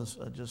Bill was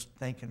just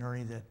thanking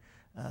Ernie that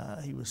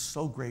he was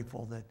so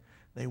grateful that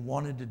they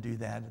wanted to do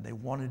that, and they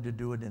wanted to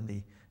do it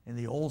in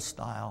the old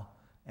style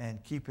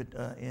and keep it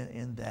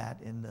in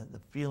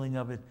the feeling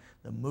of it,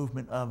 the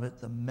movement of it,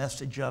 the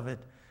message of it,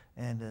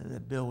 and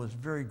that Bill was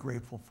very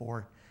grateful for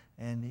it.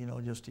 And,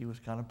 he was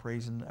kind of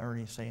praising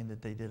Ernie, saying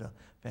that they did a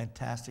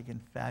fantastic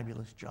and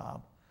fabulous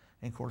job.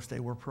 And, of course, they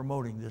were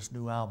promoting this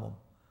new album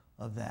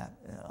of that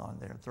on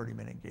their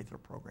 30-minute Gaither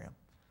program.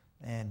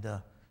 And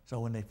so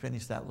when they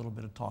finished that little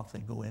bit of talk, they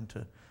go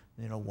into,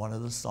 one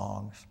of the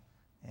songs,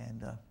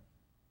 and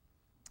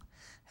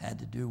had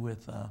to do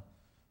with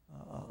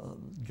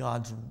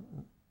God's,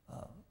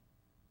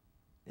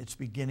 it's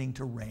beginning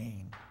to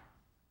rain.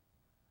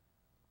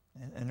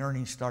 And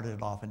Ernie started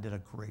it off and did a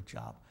great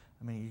job.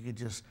 I mean,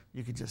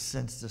 you could just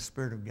sense the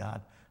Spirit of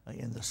God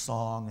in the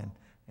song,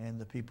 and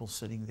the people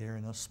sitting there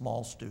in a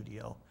small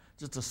studio,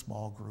 just a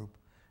small group,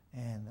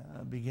 and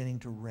beginning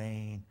to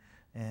rain,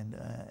 and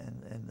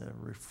the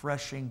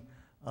refreshing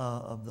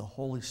of the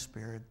Holy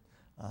Spirit,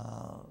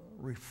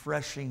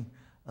 refreshing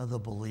of the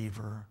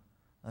believer,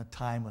 a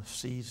time of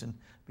season,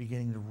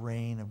 beginning to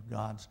rain of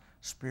God's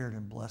Spirit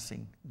and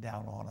blessing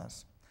down on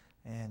us.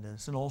 And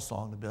it's an old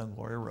song that Bill and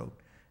Gloria wrote,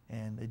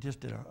 and they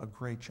just did a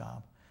great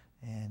job.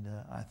 And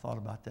I thought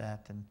about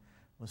that and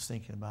was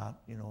thinking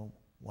about,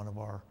 one of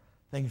our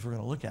things we're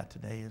going to look at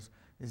today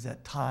is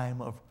that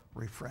time of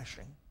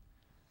refreshing.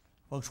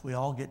 Folks, we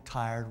all get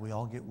tired, we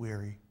all get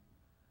weary,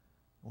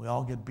 we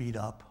all get beat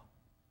up,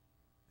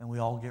 and we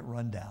all get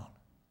run down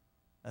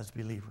as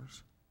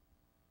believers.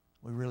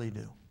 We really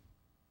do.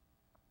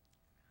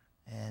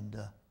 And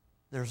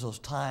there's those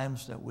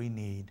times that we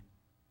need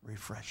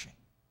refreshing.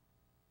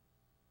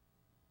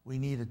 We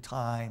need a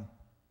time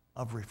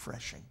of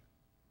refreshing.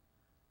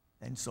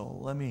 And so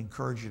let me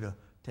encourage you to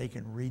take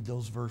and read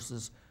those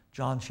verses.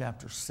 John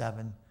chapter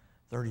 7,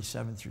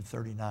 37 through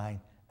 39.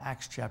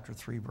 Acts chapter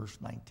 3, verse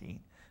 19.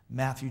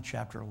 Matthew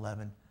chapter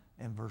 11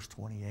 and verse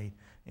 28.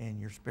 In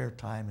your spare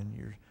time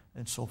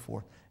and so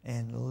forth.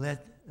 And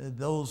let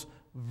those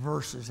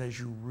verses, as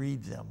you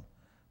read them,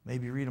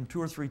 maybe read them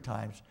 2 or 3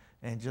 times,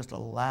 and just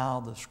allow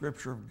the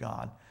Scripture of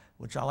God,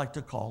 which I like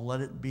to call,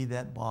 let it be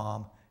that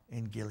balm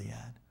in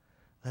Gilead.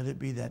 Let it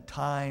be that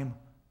time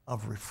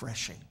of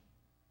refreshing.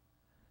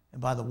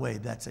 And by the way,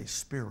 that's a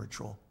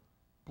spiritual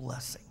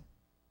blessing.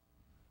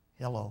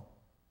 Hello.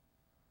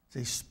 It's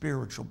a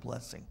spiritual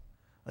blessing,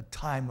 a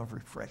time of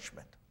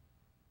refreshment.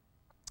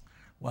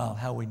 Wow,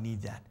 how we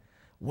need that.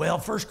 Well,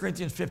 1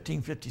 Corinthians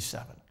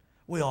 15:57.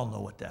 We all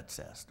know what that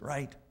says,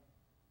 right?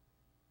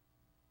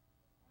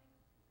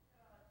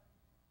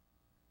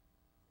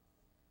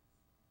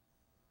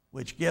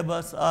 Which give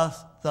us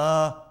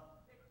the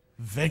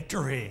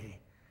victory.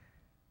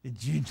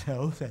 Did you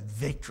know that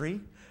victory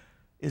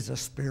is a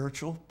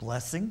spiritual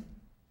blessing?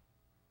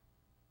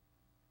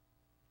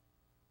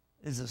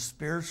 Is a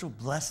spiritual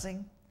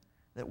blessing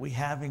that we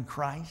have in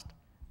Christ.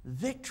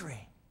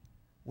 Victory.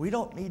 We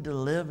don't need to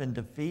live in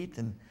defeat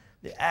and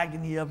the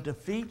agony of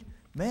defeat.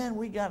 Man,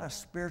 we got a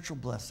spiritual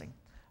blessing.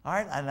 All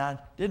right, and I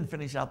didn't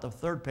finish out the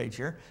 3rd page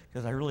here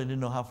because I really didn't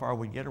know how far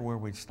we'd get or where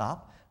we'd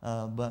stop.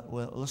 But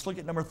let's look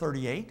at number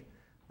 38,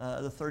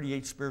 the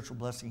 38th spiritual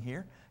blessing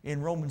here.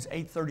 In Romans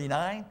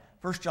 8:39,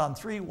 1 John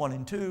 3, 1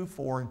 and 2,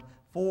 4 and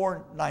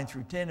 4, 9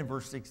 through 10, and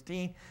verse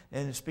 16.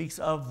 And it speaks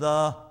of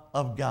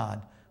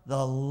God,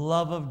 the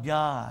love of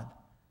God.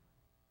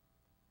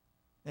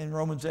 In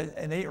Romans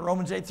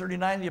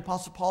 8:39, the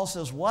Apostle Paul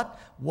says, what?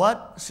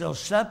 What shall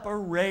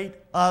separate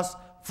us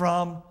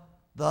from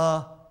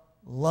the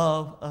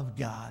love of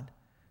God.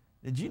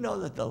 Did you know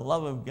that the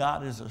love of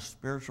God is a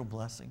spiritual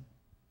blessing?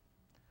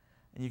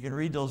 And you can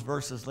read those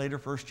verses later,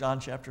 1 John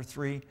chapter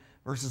 3,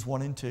 verses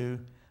 1 and 2,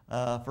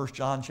 1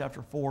 John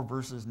chapter 4,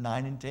 verses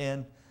 9 and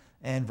 10,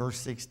 and verse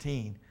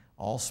 16.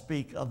 All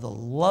speak of the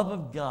love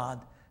of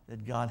God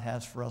that God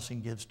has for us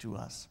and gives to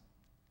us.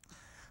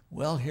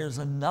 Well, here's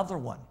another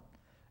one.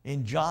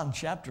 In John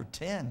chapter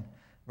 10,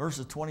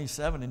 verses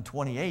 27 and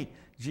 28,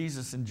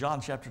 Jesus in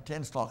John chapter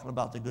 10 is talking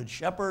about the good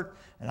shepherd,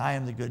 and I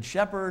am the good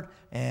shepherd,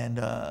 and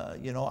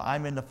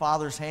I'm in the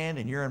Father's hand,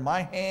 and you're in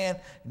my hand.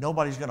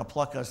 Nobody's going to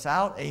pluck us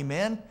out.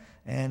 Amen.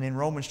 And in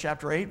Romans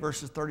chapter 8,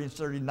 verses 30 and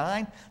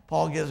 39,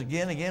 Paul gives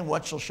again,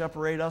 what shall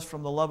separate us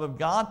from the love of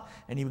God?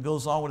 And he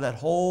goes on with that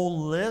whole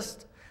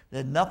list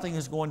that nothing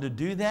is going to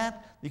do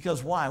that.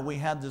 Because why? We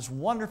have this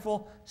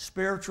wonderful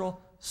spiritual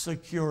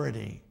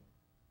security.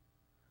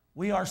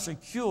 We are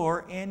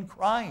secure in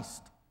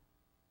Christ.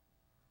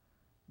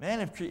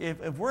 Man,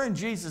 if we're in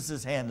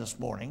Jesus' hand this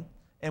morning,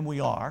 and we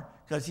are,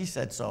 because he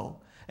said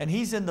so, and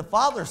he's in the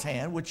Father's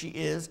hand, which he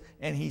is,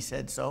 and he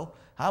said so,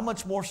 how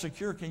much more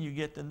secure can you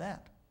get than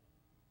that?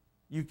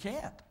 You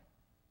can't.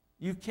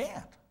 You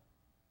can't.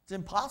 It's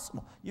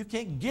impossible. You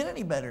can't get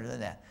any better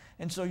than that.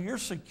 And so your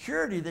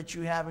security that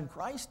you have in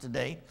Christ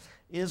today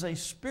is a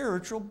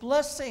spiritual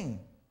blessing.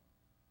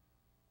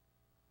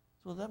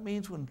 So that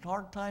means when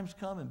hard times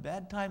come and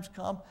bad times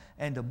come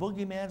and the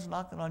boogeyman's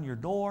knocking on your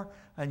door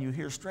and you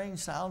hear strange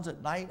sounds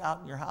at night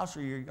out in your house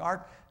or your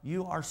yard,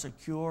 you are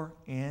secure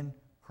in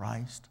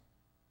Christ.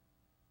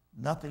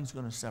 Nothing's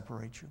going to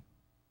separate you.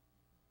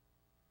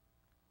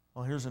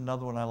 Well, here's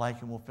another one I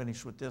like, and we'll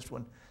finish with this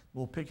one.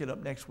 We'll pick it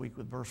up next week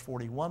with verse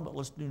 41, but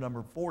let's do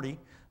number 40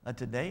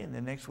 today, and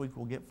then next week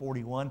we'll get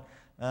 41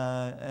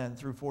 and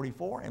through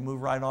 44 and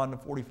move right on to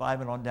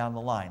 45 and on down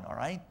the line, all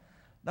right?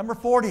 Number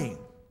 40.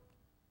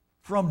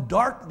 From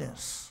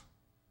darkness.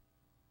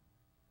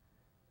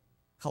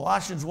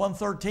 Colossians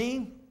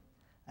 1:13,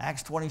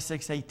 Acts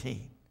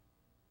 26:18.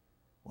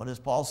 What does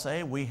Paul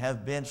say? We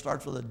have been,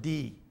 starts with a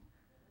D.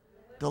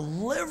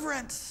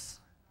 Deliverance.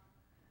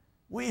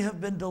 We have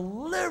been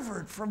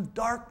delivered from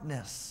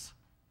darkness.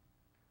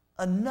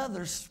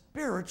 Another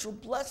spiritual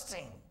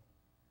blessing.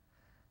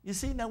 You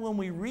see, now when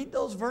we read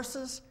those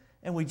verses,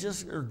 and we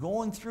just are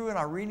going through in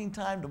our reading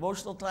time,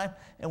 devotional time,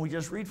 and we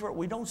just read for it,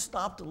 we don't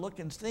stop to look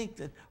and think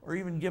that, or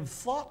even give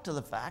thought to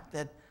the fact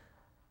that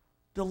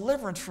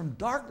deliverance from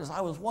darkness,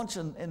 I was once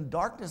in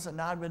darkness and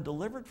now I've been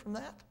delivered from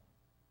that.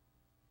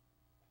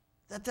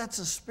 That's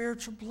a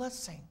spiritual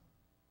blessing.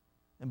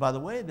 And by the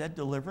way, that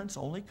deliverance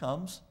only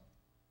comes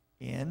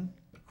in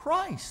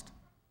Christ.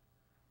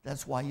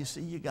 That's why you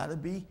see you got to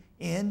be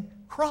in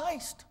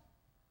Christ.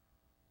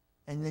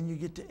 And then you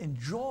get to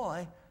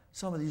enjoy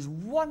some of these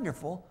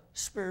wonderful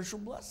spiritual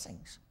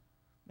blessings.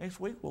 Next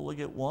week we'll look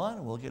at one,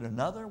 and we'll look at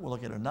another, we'll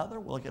look at another,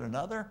 we'll look at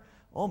another.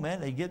 Oh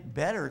man, they get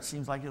better, it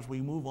seems like, as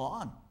we move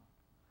on.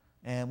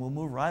 And we'll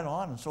move right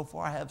on, and so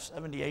far I have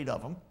 78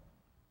 of them.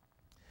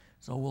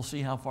 So we'll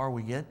see how far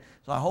we get.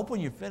 So I hope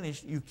when you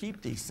finish, you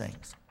keep these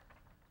things.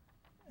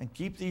 And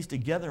keep these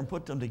together and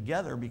put them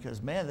together,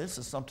 because man, this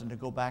is something to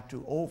go back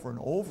to over and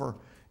over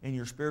in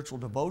your spiritual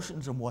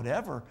devotions and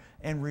whatever,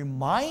 and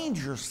remind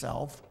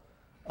yourself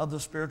of the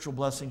spiritual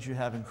blessings you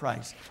have in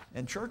Christ.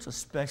 And church,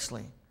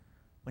 especially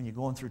when you're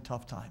going through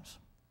tough times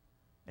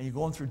and you're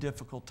going through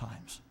difficult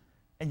times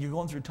and you're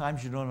going through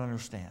times you don't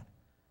understand.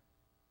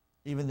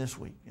 Even this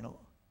week,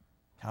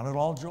 count it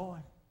all joy.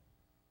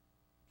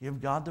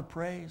 Give God the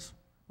praise.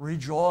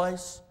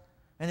 Rejoice.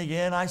 And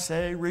again, I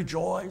say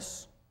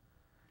rejoice.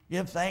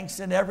 Give thanks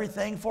in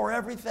everything, for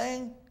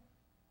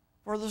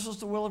this is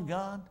the will of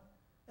God.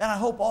 And I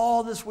hope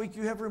all this week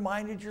you have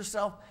reminded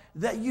yourself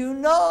that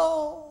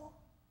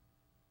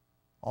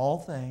all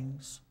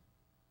things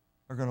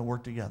are going to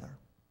work together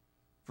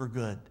for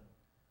good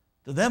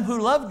to them who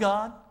love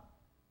God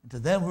and to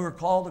them who are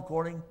called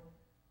according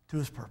to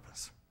his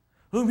purpose,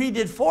 whom he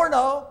did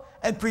foreknow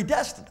and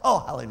predestined. Oh,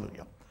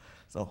 hallelujah.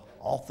 So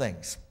all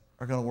things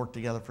are going to work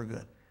together for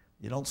good.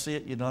 You don't see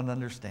it, you don't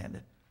understand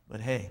it.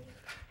 But hey,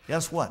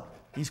 guess what?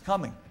 He's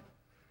coming.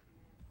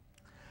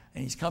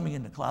 And he's coming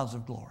in the clouds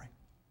of glory.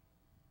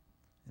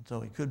 And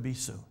so it could be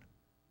soon.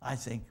 I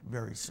think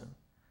very soon.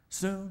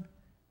 Soon.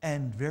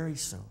 And very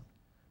soon,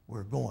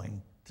 we're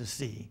going to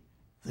see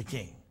the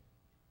King.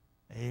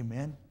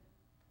 Amen.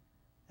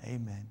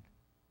 Amen.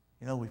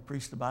 We've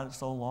preached about it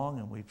so long,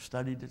 and we've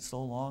studied it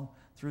so long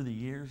through the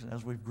years, and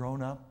as we've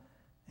grown up,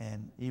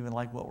 and even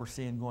like what we're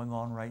seeing going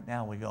on right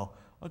now, we go,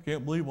 I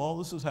can't believe all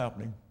this is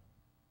happening.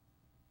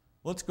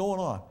 What's going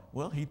on?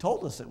 Well, he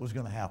told us it was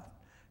going to happen.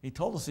 He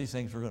told us these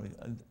things were going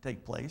to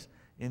take place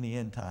in the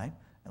end time,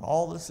 and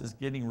all this is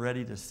getting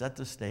ready to set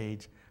the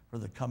stage for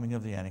the coming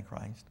of the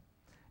Antichrist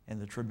and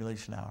the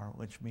tribulation hour,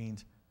 which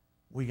means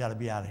we got to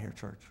be out of here,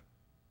 church,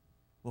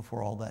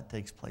 before all that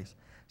takes place.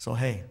 So,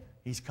 hey,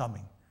 he's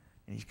coming.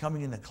 And he's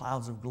coming in the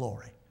clouds of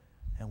glory.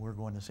 And we're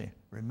going to see it.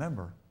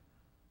 Remember,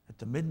 at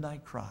the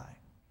midnight cry,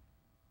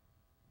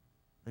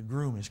 the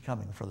groom is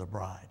coming for the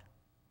bride.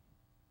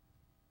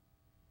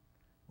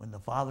 When the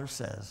Father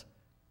says,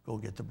 go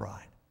get the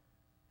bride.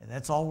 And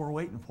that's all we're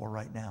waiting for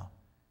right now.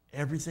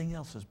 Everything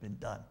else has been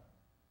done.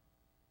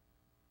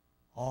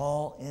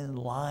 All in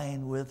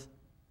line with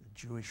the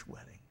Jewish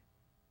wedding.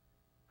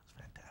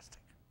 That's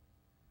fantastic.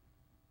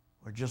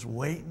 We're just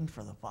waiting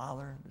for the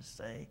Father to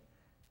say,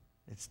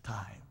 it's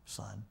time,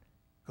 son.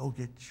 Go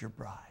get your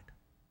bride.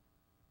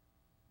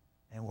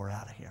 And we're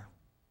out of here.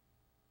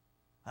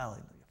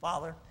 Hallelujah.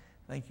 Father,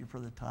 thank you for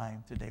the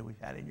time today we've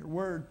had in your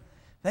word.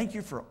 Thank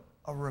you for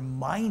a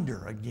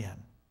reminder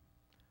again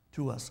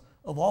to us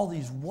of all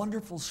these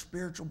wonderful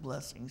spiritual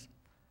blessings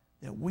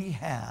that we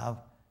have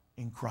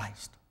in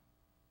Christ.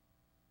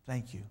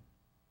 Thank you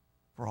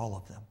for all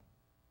of them.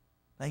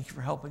 Thank you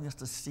for helping us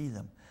to see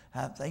them.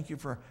 Thank you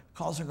for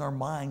causing our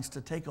minds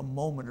to take a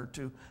moment or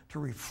two to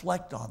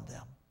reflect on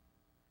them.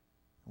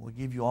 And we'll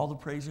give you all the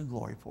praise and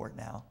glory for it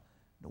now.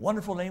 In the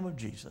wonderful name of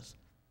Jesus,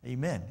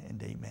 amen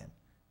and amen.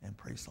 And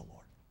praise the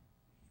Lord.